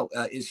that out.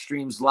 It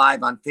streams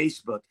live on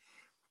Facebook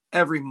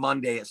every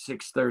Monday at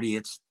 6:30.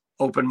 It's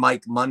Open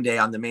Mic Monday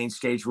on the main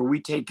stage, where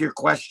we take your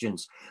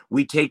questions,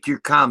 we take your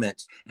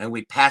comments, and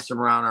we pass them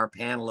around our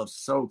panel of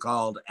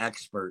so-called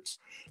experts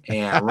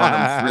and run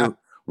them through.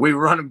 We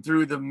run them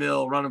through the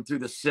mill, run them through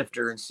the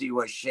sifter, and see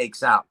what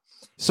shakes out.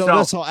 So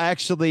this will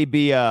actually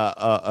be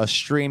a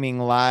streaming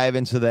live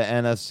into the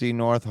NFC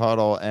North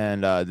Huddle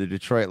and the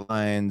Detroit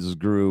Lions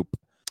group.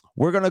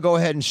 We're going to go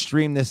ahead and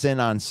stream this in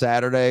on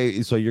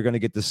Saturday. So you're going to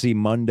get to see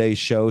Monday's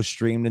show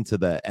streamed into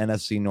the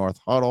NFC North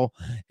Huddle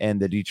and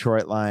the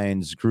Detroit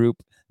Lions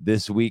group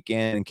this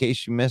weekend, in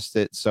case you missed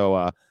it.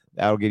 So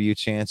that'll give you a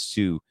chance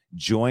to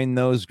join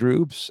those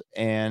groups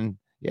and,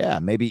 yeah,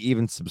 maybe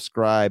even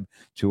subscribe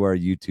to our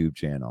YouTube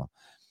channel.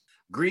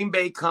 Green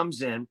Bay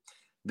comes in.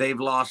 They've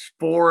lost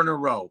 4 in a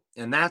row,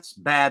 and that's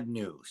bad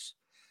news.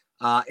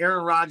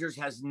 Aaron Rodgers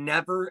has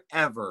never,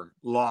 ever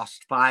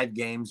lost 5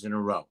 games in a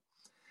row.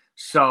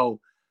 So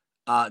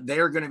they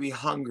are going to be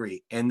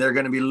hungry, and they're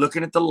going to be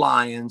looking at the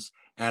Lions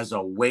as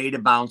a way to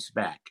bounce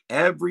back.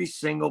 Every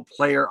single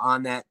player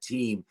on that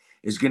team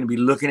is going to be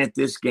looking at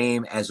this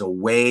game as a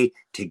way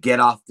to get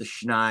off the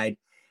schneid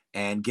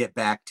and get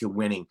back to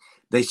winning.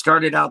 They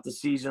started out the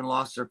season,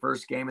 lost their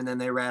first game, and then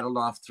they rattled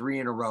off 3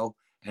 in a row.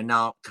 And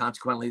now,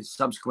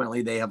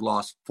 subsequently, they have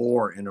lost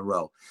 4 in a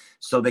row.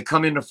 So they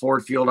come into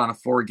Ford Field on a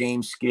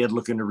 4-game skid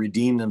looking to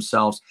redeem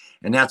themselves,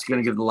 and that's going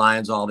to give the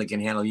Lions all they can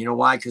handle. You know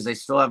why? Because they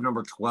still have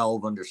number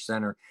 12 under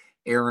center,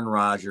 Aaron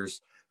Rodgers,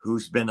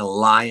 who's been a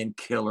Lion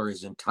killer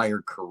his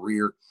entire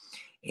career,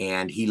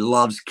 and he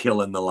loves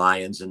killing the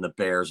Lions and the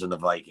Bears and the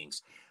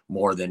Vikings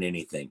more than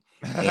anything.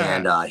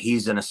 And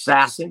he's an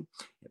assassin,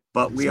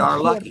 but we are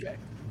lucky.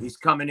 He's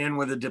coming in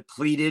with a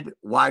depleted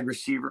wide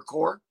receiver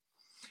core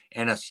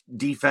and a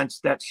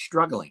defense that's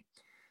struggling.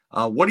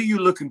 What are you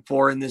looking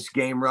for in this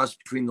game, Russ,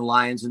 between the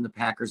Lions and the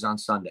Packers on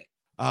Sunday?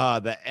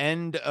 The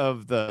end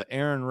of the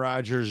Aaron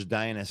Rodgers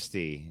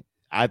dynasty.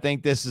 I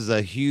think this is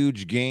a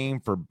huge game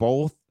for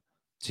both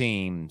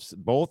teams,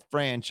 both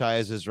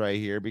franchises right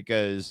here,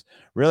 because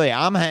really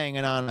I'm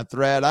hanging on a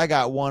thread. I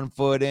got 1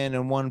 foot in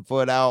and 1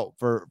 foot out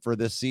for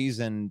this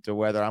season to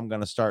whether I'm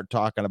going to start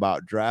talking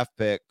about draft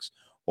picks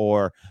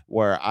or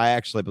where I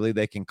actually believe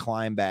they can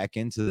climb back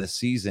into the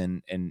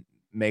season and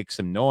make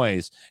some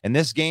noise. And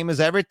this game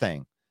is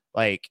everything.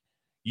 Like,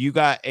 you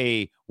got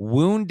a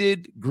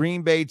wounded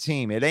Green Bay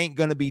team. It ain't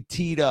going to be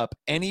teed up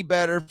any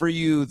better for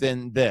you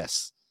than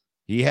this.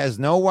 He has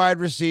no wide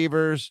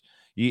receivers.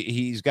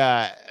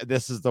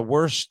 This is the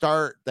worst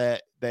start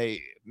that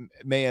they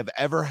may have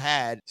ever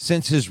had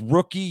since his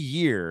rookie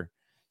year.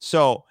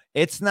 So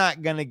it's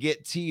not going to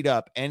get teed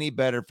up any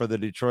better for the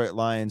Detroit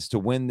Lions to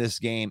win this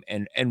game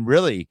and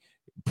really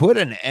put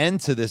an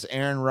end to this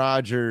Aaron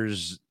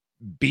Rodgers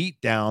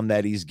beatdown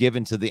that he's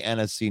given to the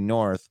NFC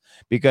North,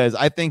 because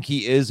I think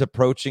he is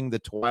approaching the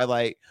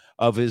twilight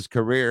of his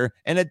career,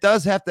 and it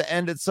does have to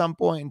end at some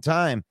point in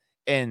time.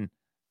 And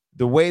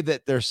the way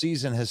that their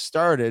season has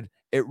started,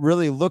 it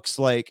really looks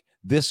like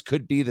this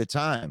could be the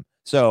time.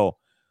 So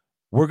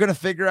we're going to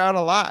figure out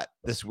a lot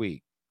this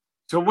week.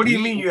 So what do you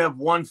mean you have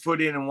 1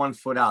 foot in and 1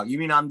 foot out? You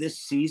mean on this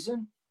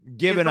season?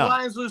 Giving up. If the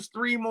Lions lose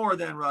 3 more,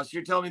 then Russ,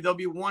 you're telling me they'll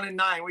be 1-9.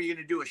 What are you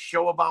going to do? A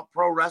show about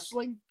pro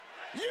wrestling?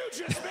 You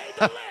just made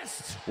the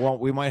list. Well,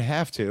 we might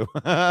have to.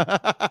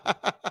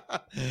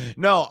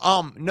 No.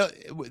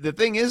 The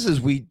thing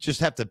is we just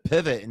have to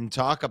pivot and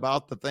talk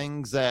about the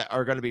things that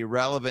are going to be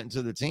relevant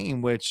to the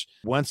team, which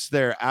once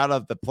they're out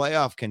of the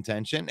playoff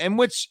contention, and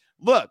which,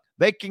 look,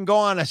 they can go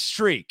on a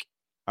streak.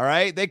 All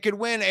right. They could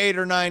win 8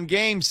 or 9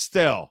 games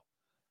still.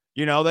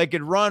 You know, they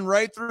could run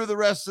right through the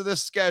rest of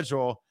this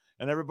schedule,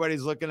 and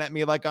everybody's looking at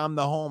me like I'm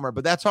the homer,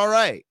 but that's all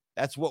right.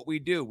 That's what we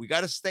do. We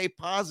got to stay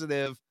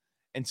positive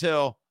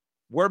until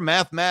we're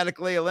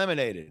mathematically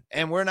eliminated,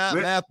 and we're not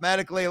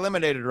mathematically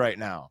eliminated right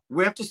now.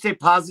 We have to stay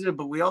positive,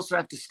 but we also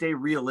have to stay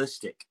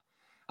realistic.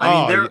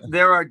 I mean,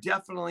 there are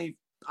definitely,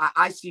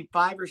 I see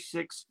 5 or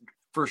 6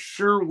 for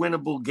sure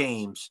winnable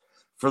games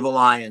for the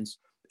Lions.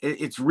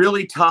 It's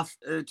really tough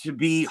to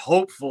be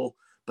hopeful,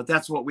 but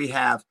that's what we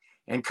have.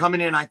 And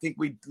coming in, I think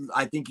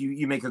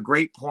you make a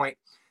great point.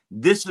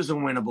 This is a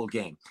winnable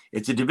game.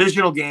 It's a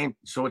divisional game,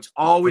 so it's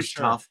always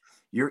tough.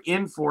 You're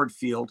in Ford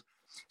Field.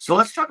 So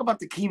let's talk about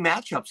the key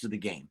matchups of the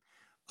game.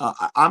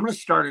 I'm going to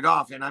start it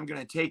off, and I'm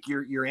going to take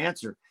your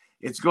answer.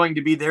 It's going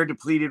to be their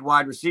depleted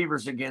wide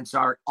receivers against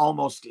our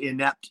almost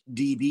inept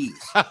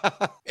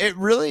DBs. It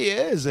really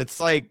is. It's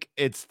like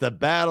it's the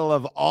battle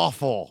of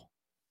awful.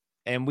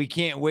 And we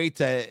can't wait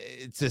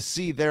to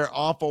see their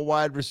awful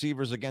wide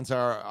receivers against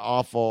our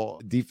awful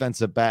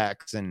defensive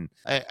backs. And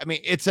I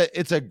mean, it's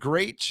a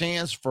great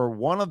chance for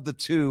one of the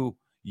two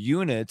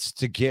units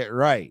to get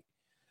right.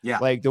 Yeah.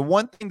 Like the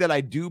one thing that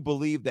I do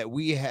believe that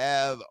we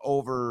have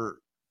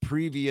over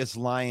previous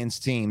Lions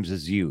teams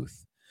is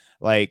youth.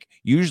 Like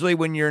usually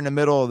when you're in the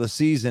middle of the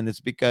season,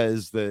 it's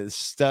because the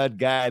stud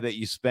guy that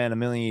you spent $1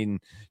 million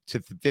to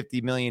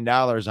 $50 million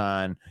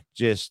on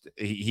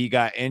he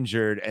got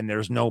injured and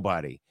there's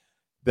nobody.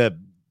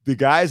 The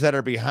guys that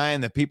are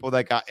behind the people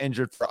that got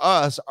injured for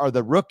us are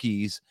the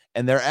rookies,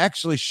 and they're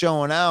actually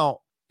showing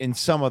out in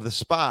some of the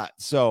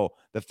spots. So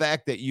the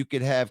fact that you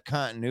could have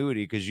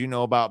continuity, because you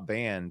know about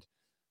bands,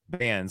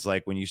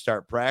 like when you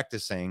start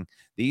practicing,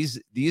 these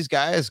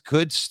guys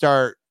could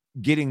start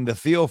getting the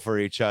feel for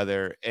each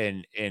other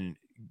and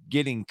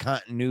getting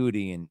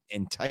continuity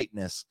and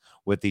tightness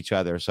with each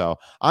other. So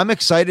I'm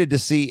excited to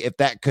see if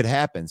that could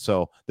happen.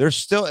 So there's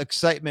still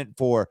excitement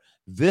for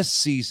this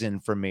season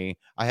for me.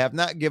 I have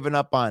not given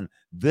up on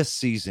this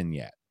season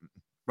yet.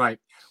 Right.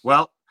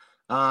 Well,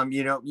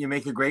 you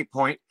make a great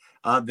point.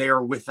 They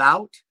are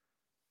without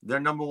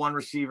their number 1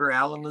 receiver,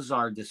 Allen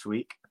Lazard, this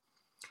week.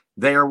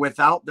 They are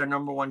without their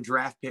number 1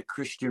 draft pick,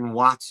 Christian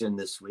Watson,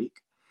 this week.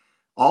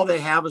 All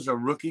they have is a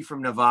rookie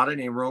from Nevada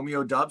named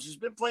Romeo Doubs, who's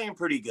been playing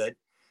pretty good.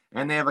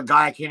 And they have a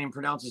guy, I can't even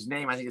pronounce his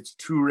name. I think it's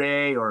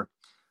Toure or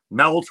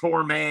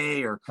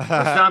Meltorme or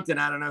something.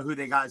 I don't know who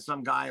they got,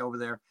 some guy over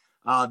there.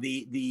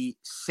 The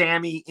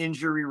Sammy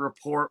injury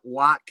report,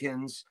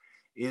 Watkins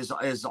is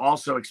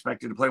also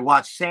expected to play.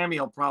 Sammy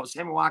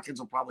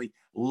Watkins will probably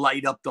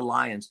light up the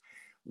Lions.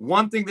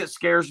 One thing that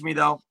scares me,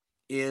 though,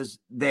 is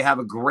they have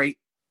a great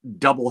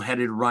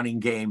double-headed running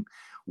game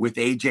with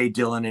A.J.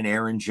 Dillon and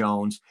Aaron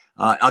Jones.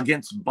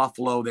 Against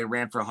Buffalo, they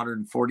ran for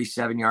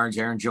 147 yards.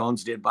 Aaron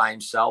Jones did by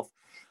himself.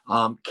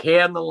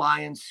 Can the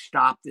Lions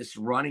stop this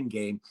running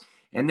game?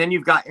 And then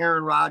you've got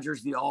Aaron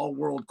Rodgers, the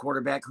all-world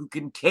quarterback, who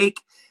can take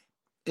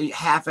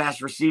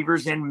half-ass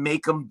receivers and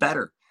make them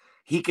better.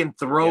 He can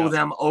throw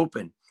them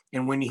open.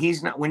 And when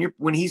he's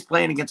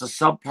playing against a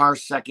subpar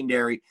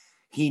secondary,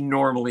 he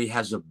normally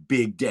has a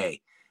big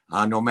day,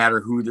 no matter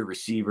who the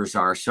receivers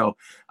are. So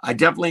I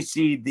definitely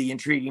see the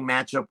intriguing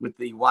matchup with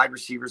the wide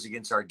receivers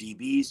against our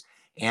DBs,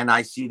 and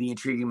I see the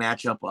intriguing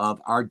matchup of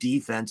our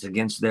defense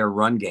against their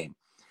run game.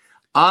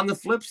 On the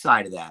flip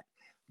side of that,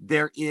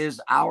 there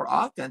is our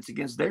offense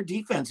against their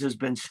defense has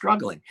been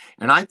struggling.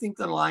 And I think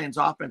the Lions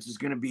offense is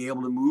going to be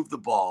able to move the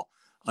ball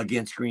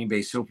against Green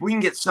Bay. So if we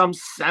can get some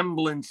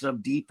semblance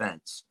of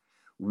defense,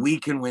 we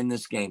can win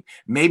this game.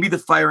 Maybe the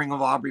firing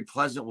of Aubrey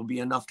Pleasant will be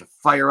enough to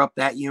fire up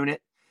that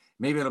unit.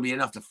 Maybe it'll be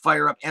enough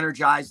to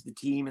energize the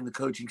team and the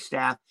coaching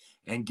staff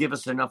and give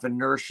us enough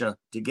inertia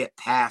to get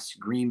past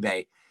Green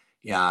Bay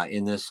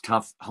in this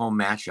tough home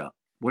matchup.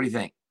 What do you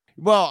think?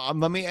 Well,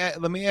 let me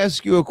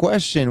ask you a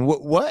question.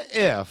 What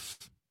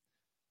if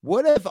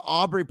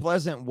Aubrey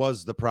Pleasant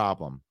was the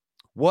problem?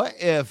 What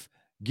if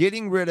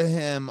getting rid of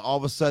him, all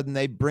of a sudden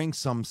they bring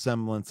some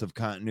semblance of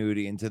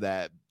continuity into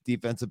that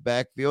defensive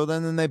backfield,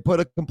 and then they put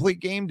a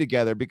complete game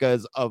together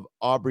because of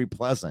Aubrey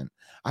Pleasant?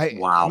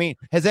 I mean,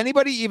 has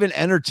anybody even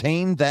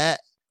entertained that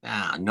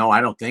No,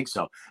 I don't think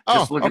so.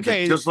 Just look at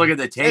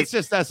the tape. It's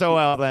just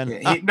SOL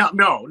then.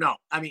 No.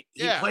 I mean,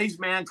 he Yeah. plays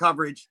man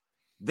coverage.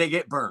 They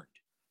get burned.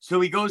 So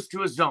he goes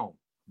to a zone.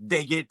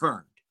 They get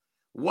burned.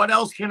 What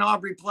else can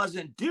Aubrey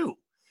Pleasant do?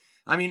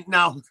 I mean,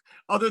 now,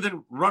 other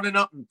than running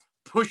up and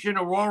pushing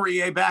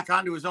Aurier back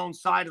onto his own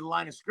side of the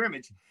line of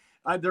scrimmage,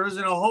 there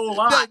isn't a whole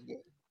lot.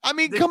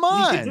 Come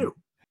on.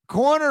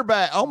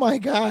 Cornerback. Oh my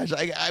gosh.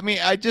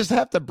 I just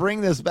have to bring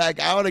this back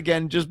out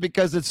again just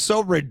because it's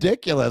so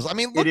ridiculous. I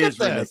mean, look at this.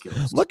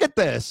 Ridiculous. Look at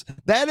this.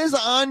 That is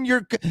on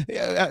your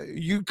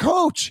you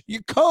coach.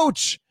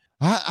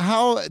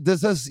 How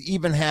does this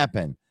even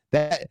happen?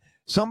 That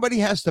somebody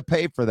has to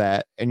pay for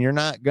that, and you're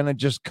not going to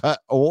just cut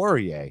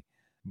Aurier.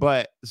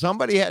 But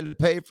somebody had to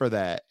pay for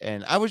that.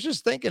 And I was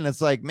just thinking, it's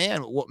like,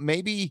 man,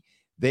 maybe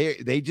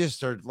they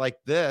just are like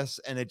this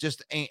and it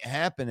just ain't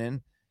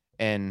happening.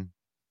 And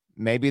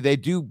maybe they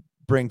do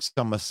bring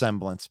some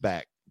semblance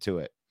back to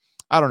it.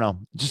 I don't know.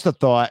 Just a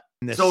thought.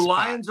 So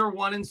Lions are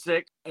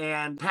 1-6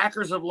 and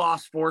Packers have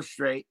lost 4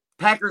 straight.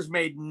 Packers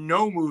made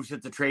no moves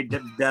at the trade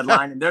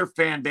deadline and their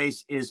fan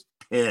base is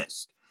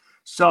pissed.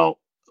 So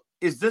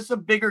is this a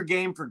bigger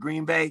game for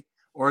Green Bay?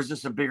 Or is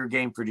this a bigger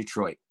game for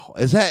Detroit?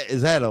 Is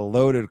that a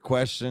loaded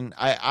question?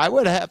 I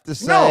would have to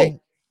say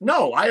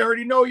no. I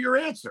already know your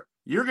answer.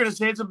 You're going to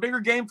say it's a bigger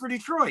game for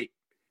Detroit.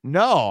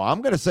 No,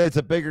 I'm going to say it's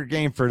a bigger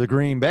game for the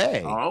Green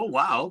Bay. Oh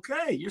wow,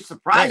 okay. You're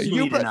surprising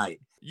me tonight.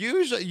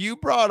 Usually, you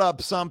brought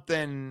up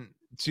something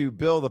to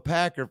Bill the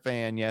Packer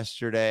fan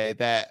yesterday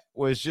that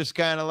was just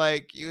kind of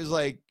like he was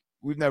like,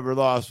 "We've never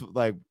lost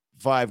like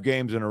 5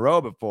 games in a row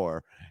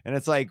before." And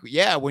it's like,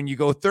 yeah, when you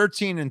go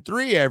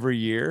 13-3 every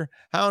year,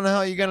 how in the hell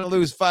are you going to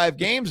lose 5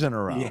 games in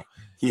a row?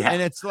 Yeah.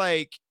 And it's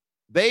like,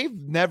 they've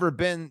never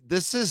been,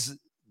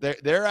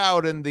 they're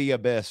out in the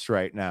abyss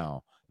right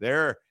now.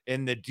 They're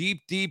in the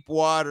deep, deep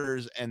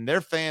waters and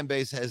their fan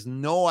base has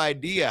no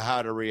idea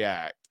how to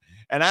react.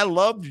 And I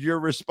loved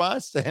your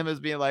response to him as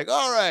being like,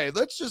 all right,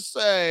 let's just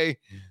say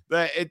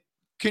that it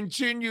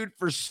continued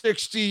for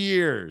 60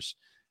 years.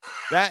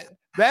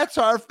 That's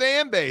our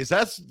fan base.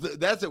 That's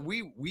it.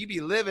 We be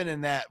living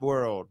in that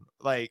world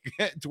like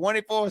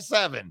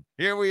 24/7.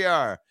 Here we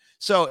are.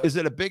 So is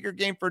it a bigger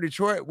game for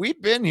Detroit? We've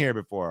been here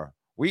before.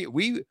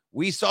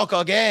 We suck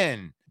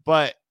again,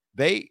 but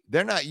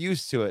they're not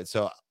used to it.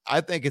 So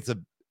I think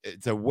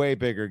it's a way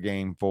bigger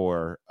game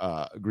for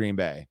Green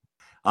Bay.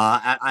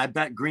 I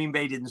bet Green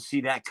Bay didn't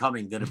see that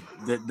coming,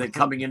 that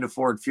coming into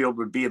Ford Field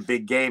would be a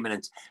big game, and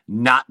it's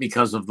not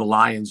because of the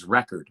Lions'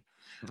 record.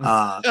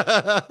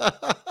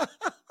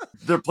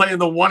 They're playing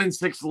the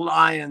 1-6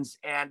 Lions,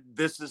 and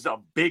this is a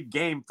big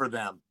game for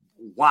them.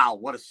 Wow,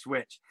 what a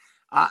switch.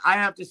 I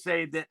have to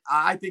say that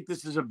I think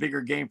this is a bigger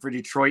game for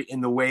Detroit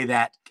in the way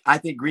that I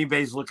think Green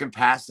Bay's looking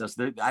past us.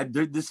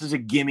 This is a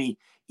gimme.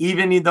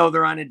 Even though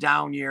they're on a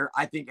down year,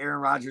 I think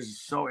Aaron Rodgers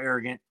is so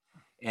arrogant,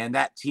 and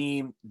that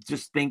team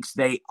just thinks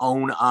they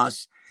own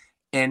us.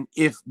 And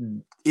if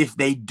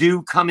they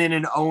do come in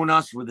and own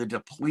us with a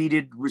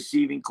depleted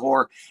receiving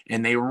core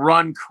and they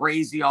run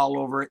crazy all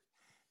over it,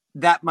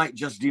 that might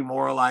just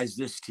demoralize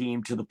this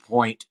team to the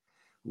point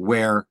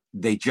where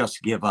they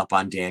just give up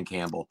on Dan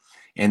Campbell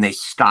and they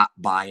stop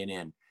buying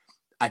in.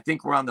 I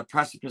think we're on the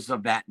precipice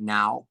of that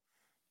now.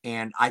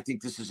 And I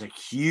think this is a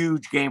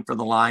huge game for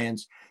the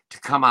Lions to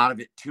come out of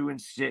it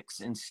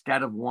 2-6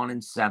 instead of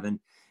 1-7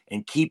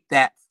 and keep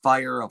that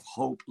fire of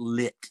hope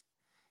lit.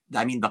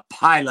 I mean, the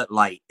pilot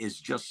light is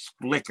just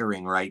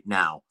flickering right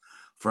now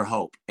for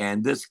hope.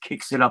 And this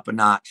kicks it up a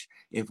notch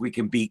if we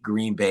can beat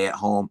Green Bay at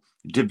home.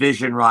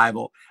 Division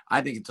rival.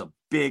 I think it's a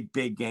big,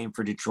 big game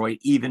for Detroit,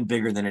 even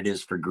bigger than it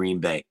is for Green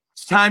Bay.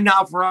 It's time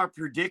now for our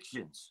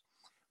predictions.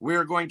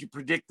 We're going to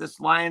predict this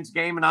Lions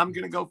game, and I'm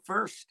going to go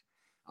first.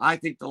 I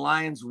think the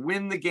Lions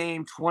win the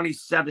game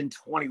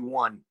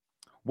 27-21.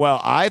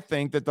 Well, I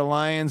think that the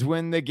Lions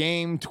win the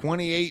game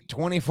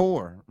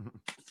 28-24.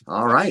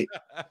 All right.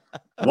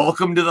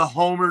 Welcome to the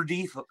Homer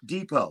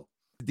Depot.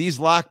 These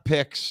lock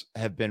picks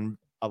have been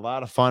a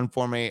lot of fun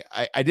for me.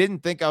 I didn't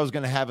think I was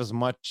going to have as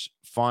much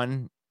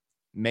fun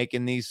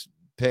making these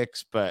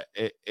picks, but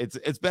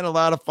it's been a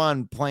lot of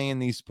fun playing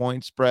these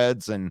point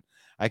spreads, and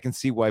I can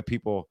see why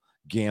people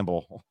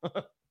gamble.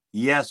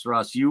 Yes,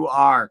 Russ, you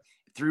are.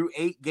 Through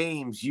 8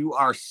 games, you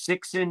are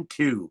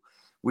 6-2,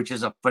 which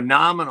is a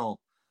phenomenal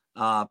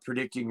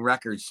predicting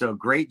record. So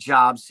great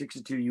job,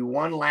 6-2. You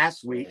won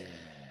last week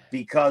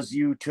because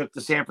you took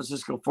the San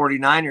Francisco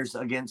 49ers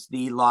against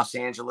the Los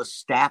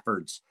Angeles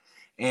Staffords.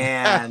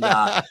 And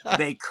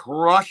they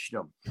crushed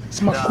them.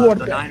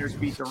 The Niners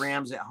beat the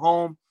Rams at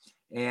home,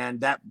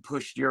 and that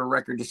pushed your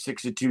record to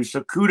 6-2.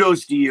 So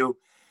kudos to you.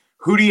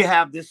 Who do you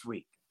have this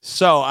week?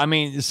 So, I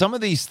mean, some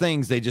of these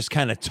things, they just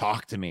kind of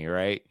talk to me,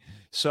 right?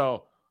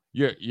 So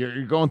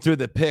you're going through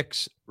the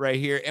picks right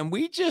here, and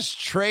we just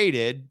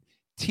traded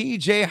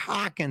TJ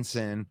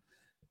Hawkinson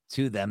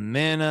to the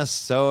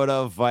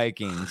Minnesota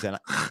Vikings. And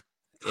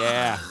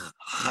yeah,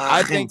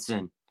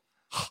 Hawkinson.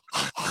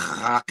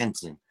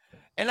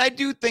 And I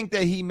do think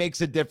that he makes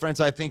a difference.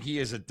 I think he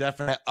is a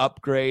definite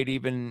upgrade,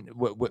 even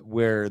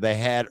where they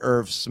had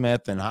Irv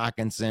Smith and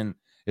Hawkinson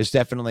is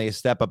definitely a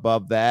step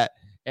above that.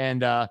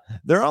 And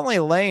they're only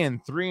laying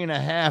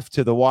 3.5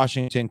 to the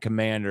Washington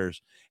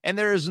Commanders. And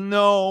there is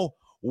no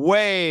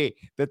way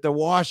that the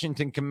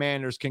Washington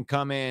Commanders can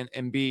come in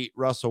and beat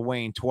Russell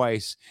Wayne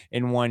twice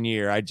in 1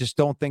 year. I just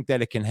don't think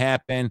that it can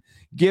happen.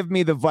 Give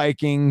me the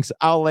Vikings.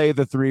 I'll lay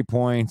the 3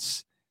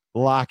 points.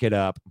 Lock it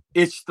up.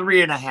 It's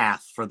 3.5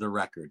 for the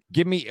record.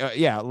 Give me, lay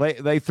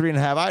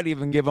 3.5. I'd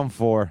even give them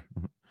 4.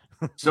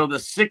 So the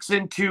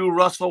 6-2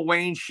 Russell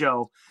Wayne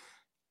show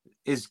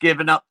is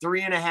giving up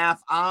 3.5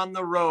 on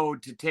the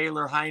road to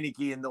Taylor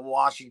Heineke and the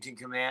Washington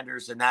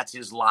Commanders, and that's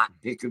his lock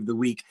pick of the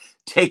week.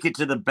 Take it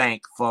to the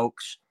bank,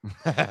 folks.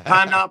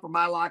 Time now for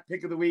my lock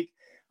pick of the week.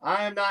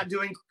 I am not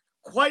doing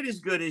quite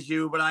as good as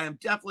you, but I am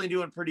definitely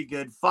doing pretty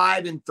good.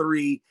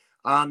 5-3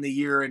 on the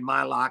year in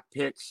my lock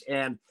picks,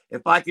 and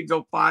if I could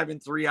go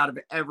 5-3 out of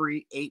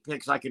every 8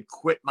 picks, I could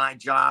quit my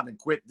job and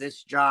quit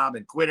this job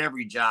and quit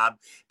every job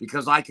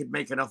because I could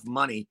make enough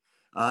money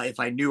if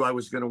I knew I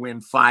was going to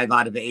win 5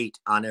 out of 8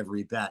 on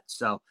every bet.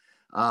 So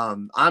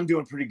I'm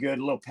doing pretty good.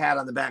 A little pat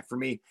on the back for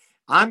me.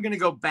 I'm going to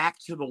go back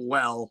to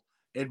the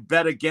and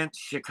bet against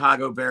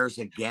Chicago Bears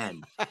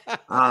again.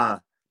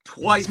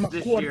 Twice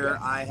this year,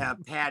 I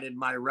have padded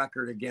my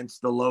record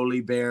against the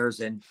lowly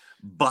Bears and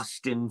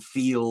busting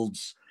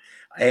Fields.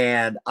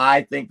 And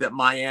I think that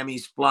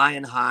Miami's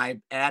flying high.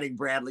 Adding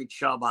Bradley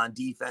Chubb on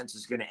defense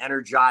is going to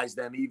energize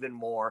them even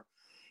more.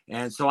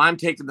 And so I'm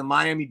taking the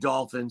Miami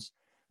Dolphins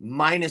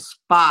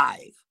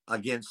 -5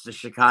 against the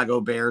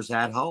Chicago Bears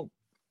at home.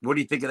 What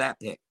do you think of that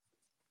pick?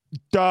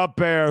 The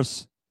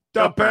Bears.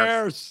 The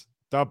Bears.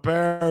 The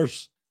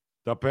Bears.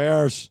 The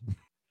Bears.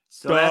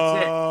 So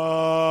that's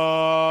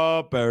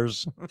it.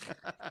 Bears.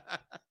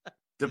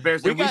 The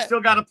Bears. We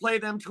still got to play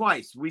them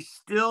twice. We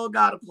still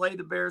got to play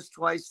the Bears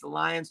twice, the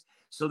Lions.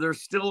 So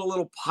there's still a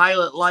little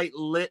pilot light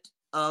lit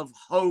of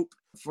hope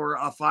for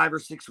a 5 or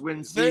 6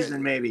 win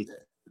season, maybe.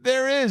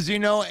 There is,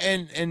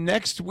 and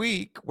next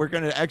week we're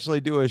going to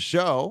actually do a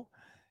show,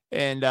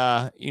 and,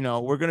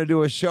 we're going to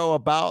do a show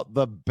about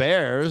the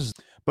Bears,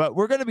 but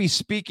we're going to be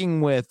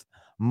speaking with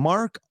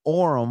Mark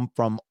Oram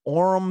from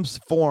Oram's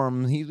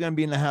Forum. He's going to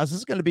be in the house. This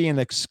is going to be an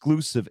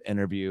exclusive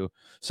interview.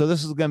 So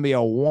this is going to be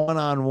a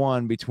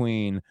one-on-one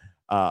between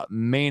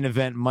Main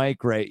Event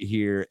Mike right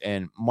here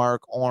and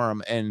Mark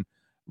Oram. And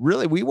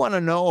really, we want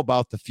to know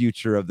about the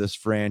future of this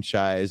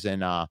franchise.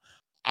 And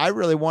I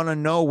really want to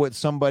know what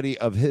somebody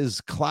of his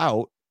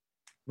clout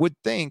would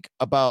think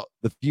about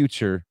the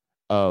future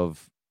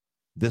of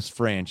this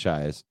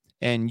franchise.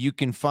 And you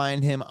can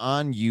find him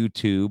on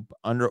YouTube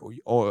under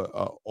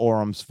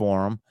Oram's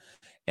Forum,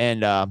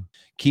 and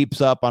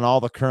keeps up on all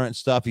the current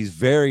stuff. He's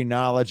very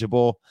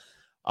knowledgeable.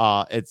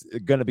 It's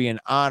going to be an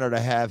honor to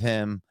have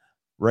him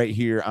right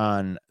here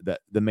on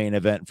the Main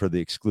Event for the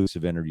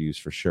exclusive interviews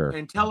for sure.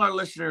 And tell our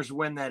listeners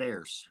when that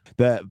airs.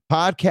 The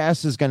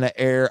podcast is going to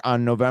air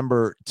on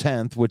November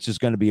 10th, which is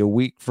going to be a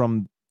week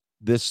from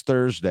this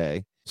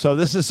Thursday. So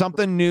this is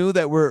something new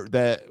that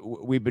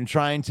we've been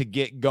trying to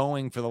get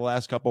going for the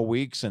last couple of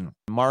weeks. And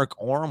Mark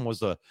Oram was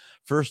the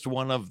first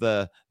one of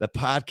the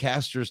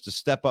podcasters to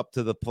step up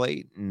to the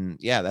plate. And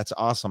yeah, that's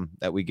awesome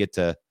that we get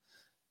to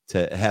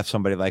have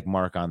somebody like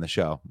Mark on the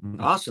show.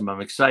 Awesome.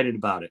 I'm excited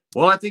about it.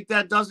 Well, I think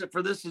that does it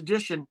for this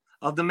edition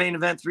of the Main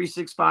Event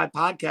 365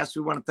 podcast.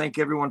 We want to thank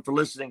everyone for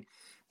listening.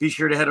 Be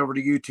sure to head over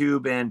to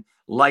YouTube and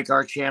like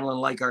our channel and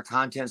like our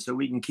content so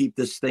we can keep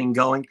this thing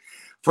going.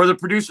 For the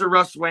producer,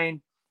 Russ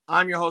Wayne,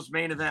 I'm your host,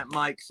 Main Event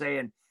Mike,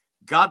 saying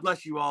God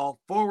bless you all.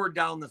 Forward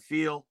down the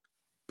field.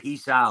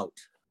 Peace out.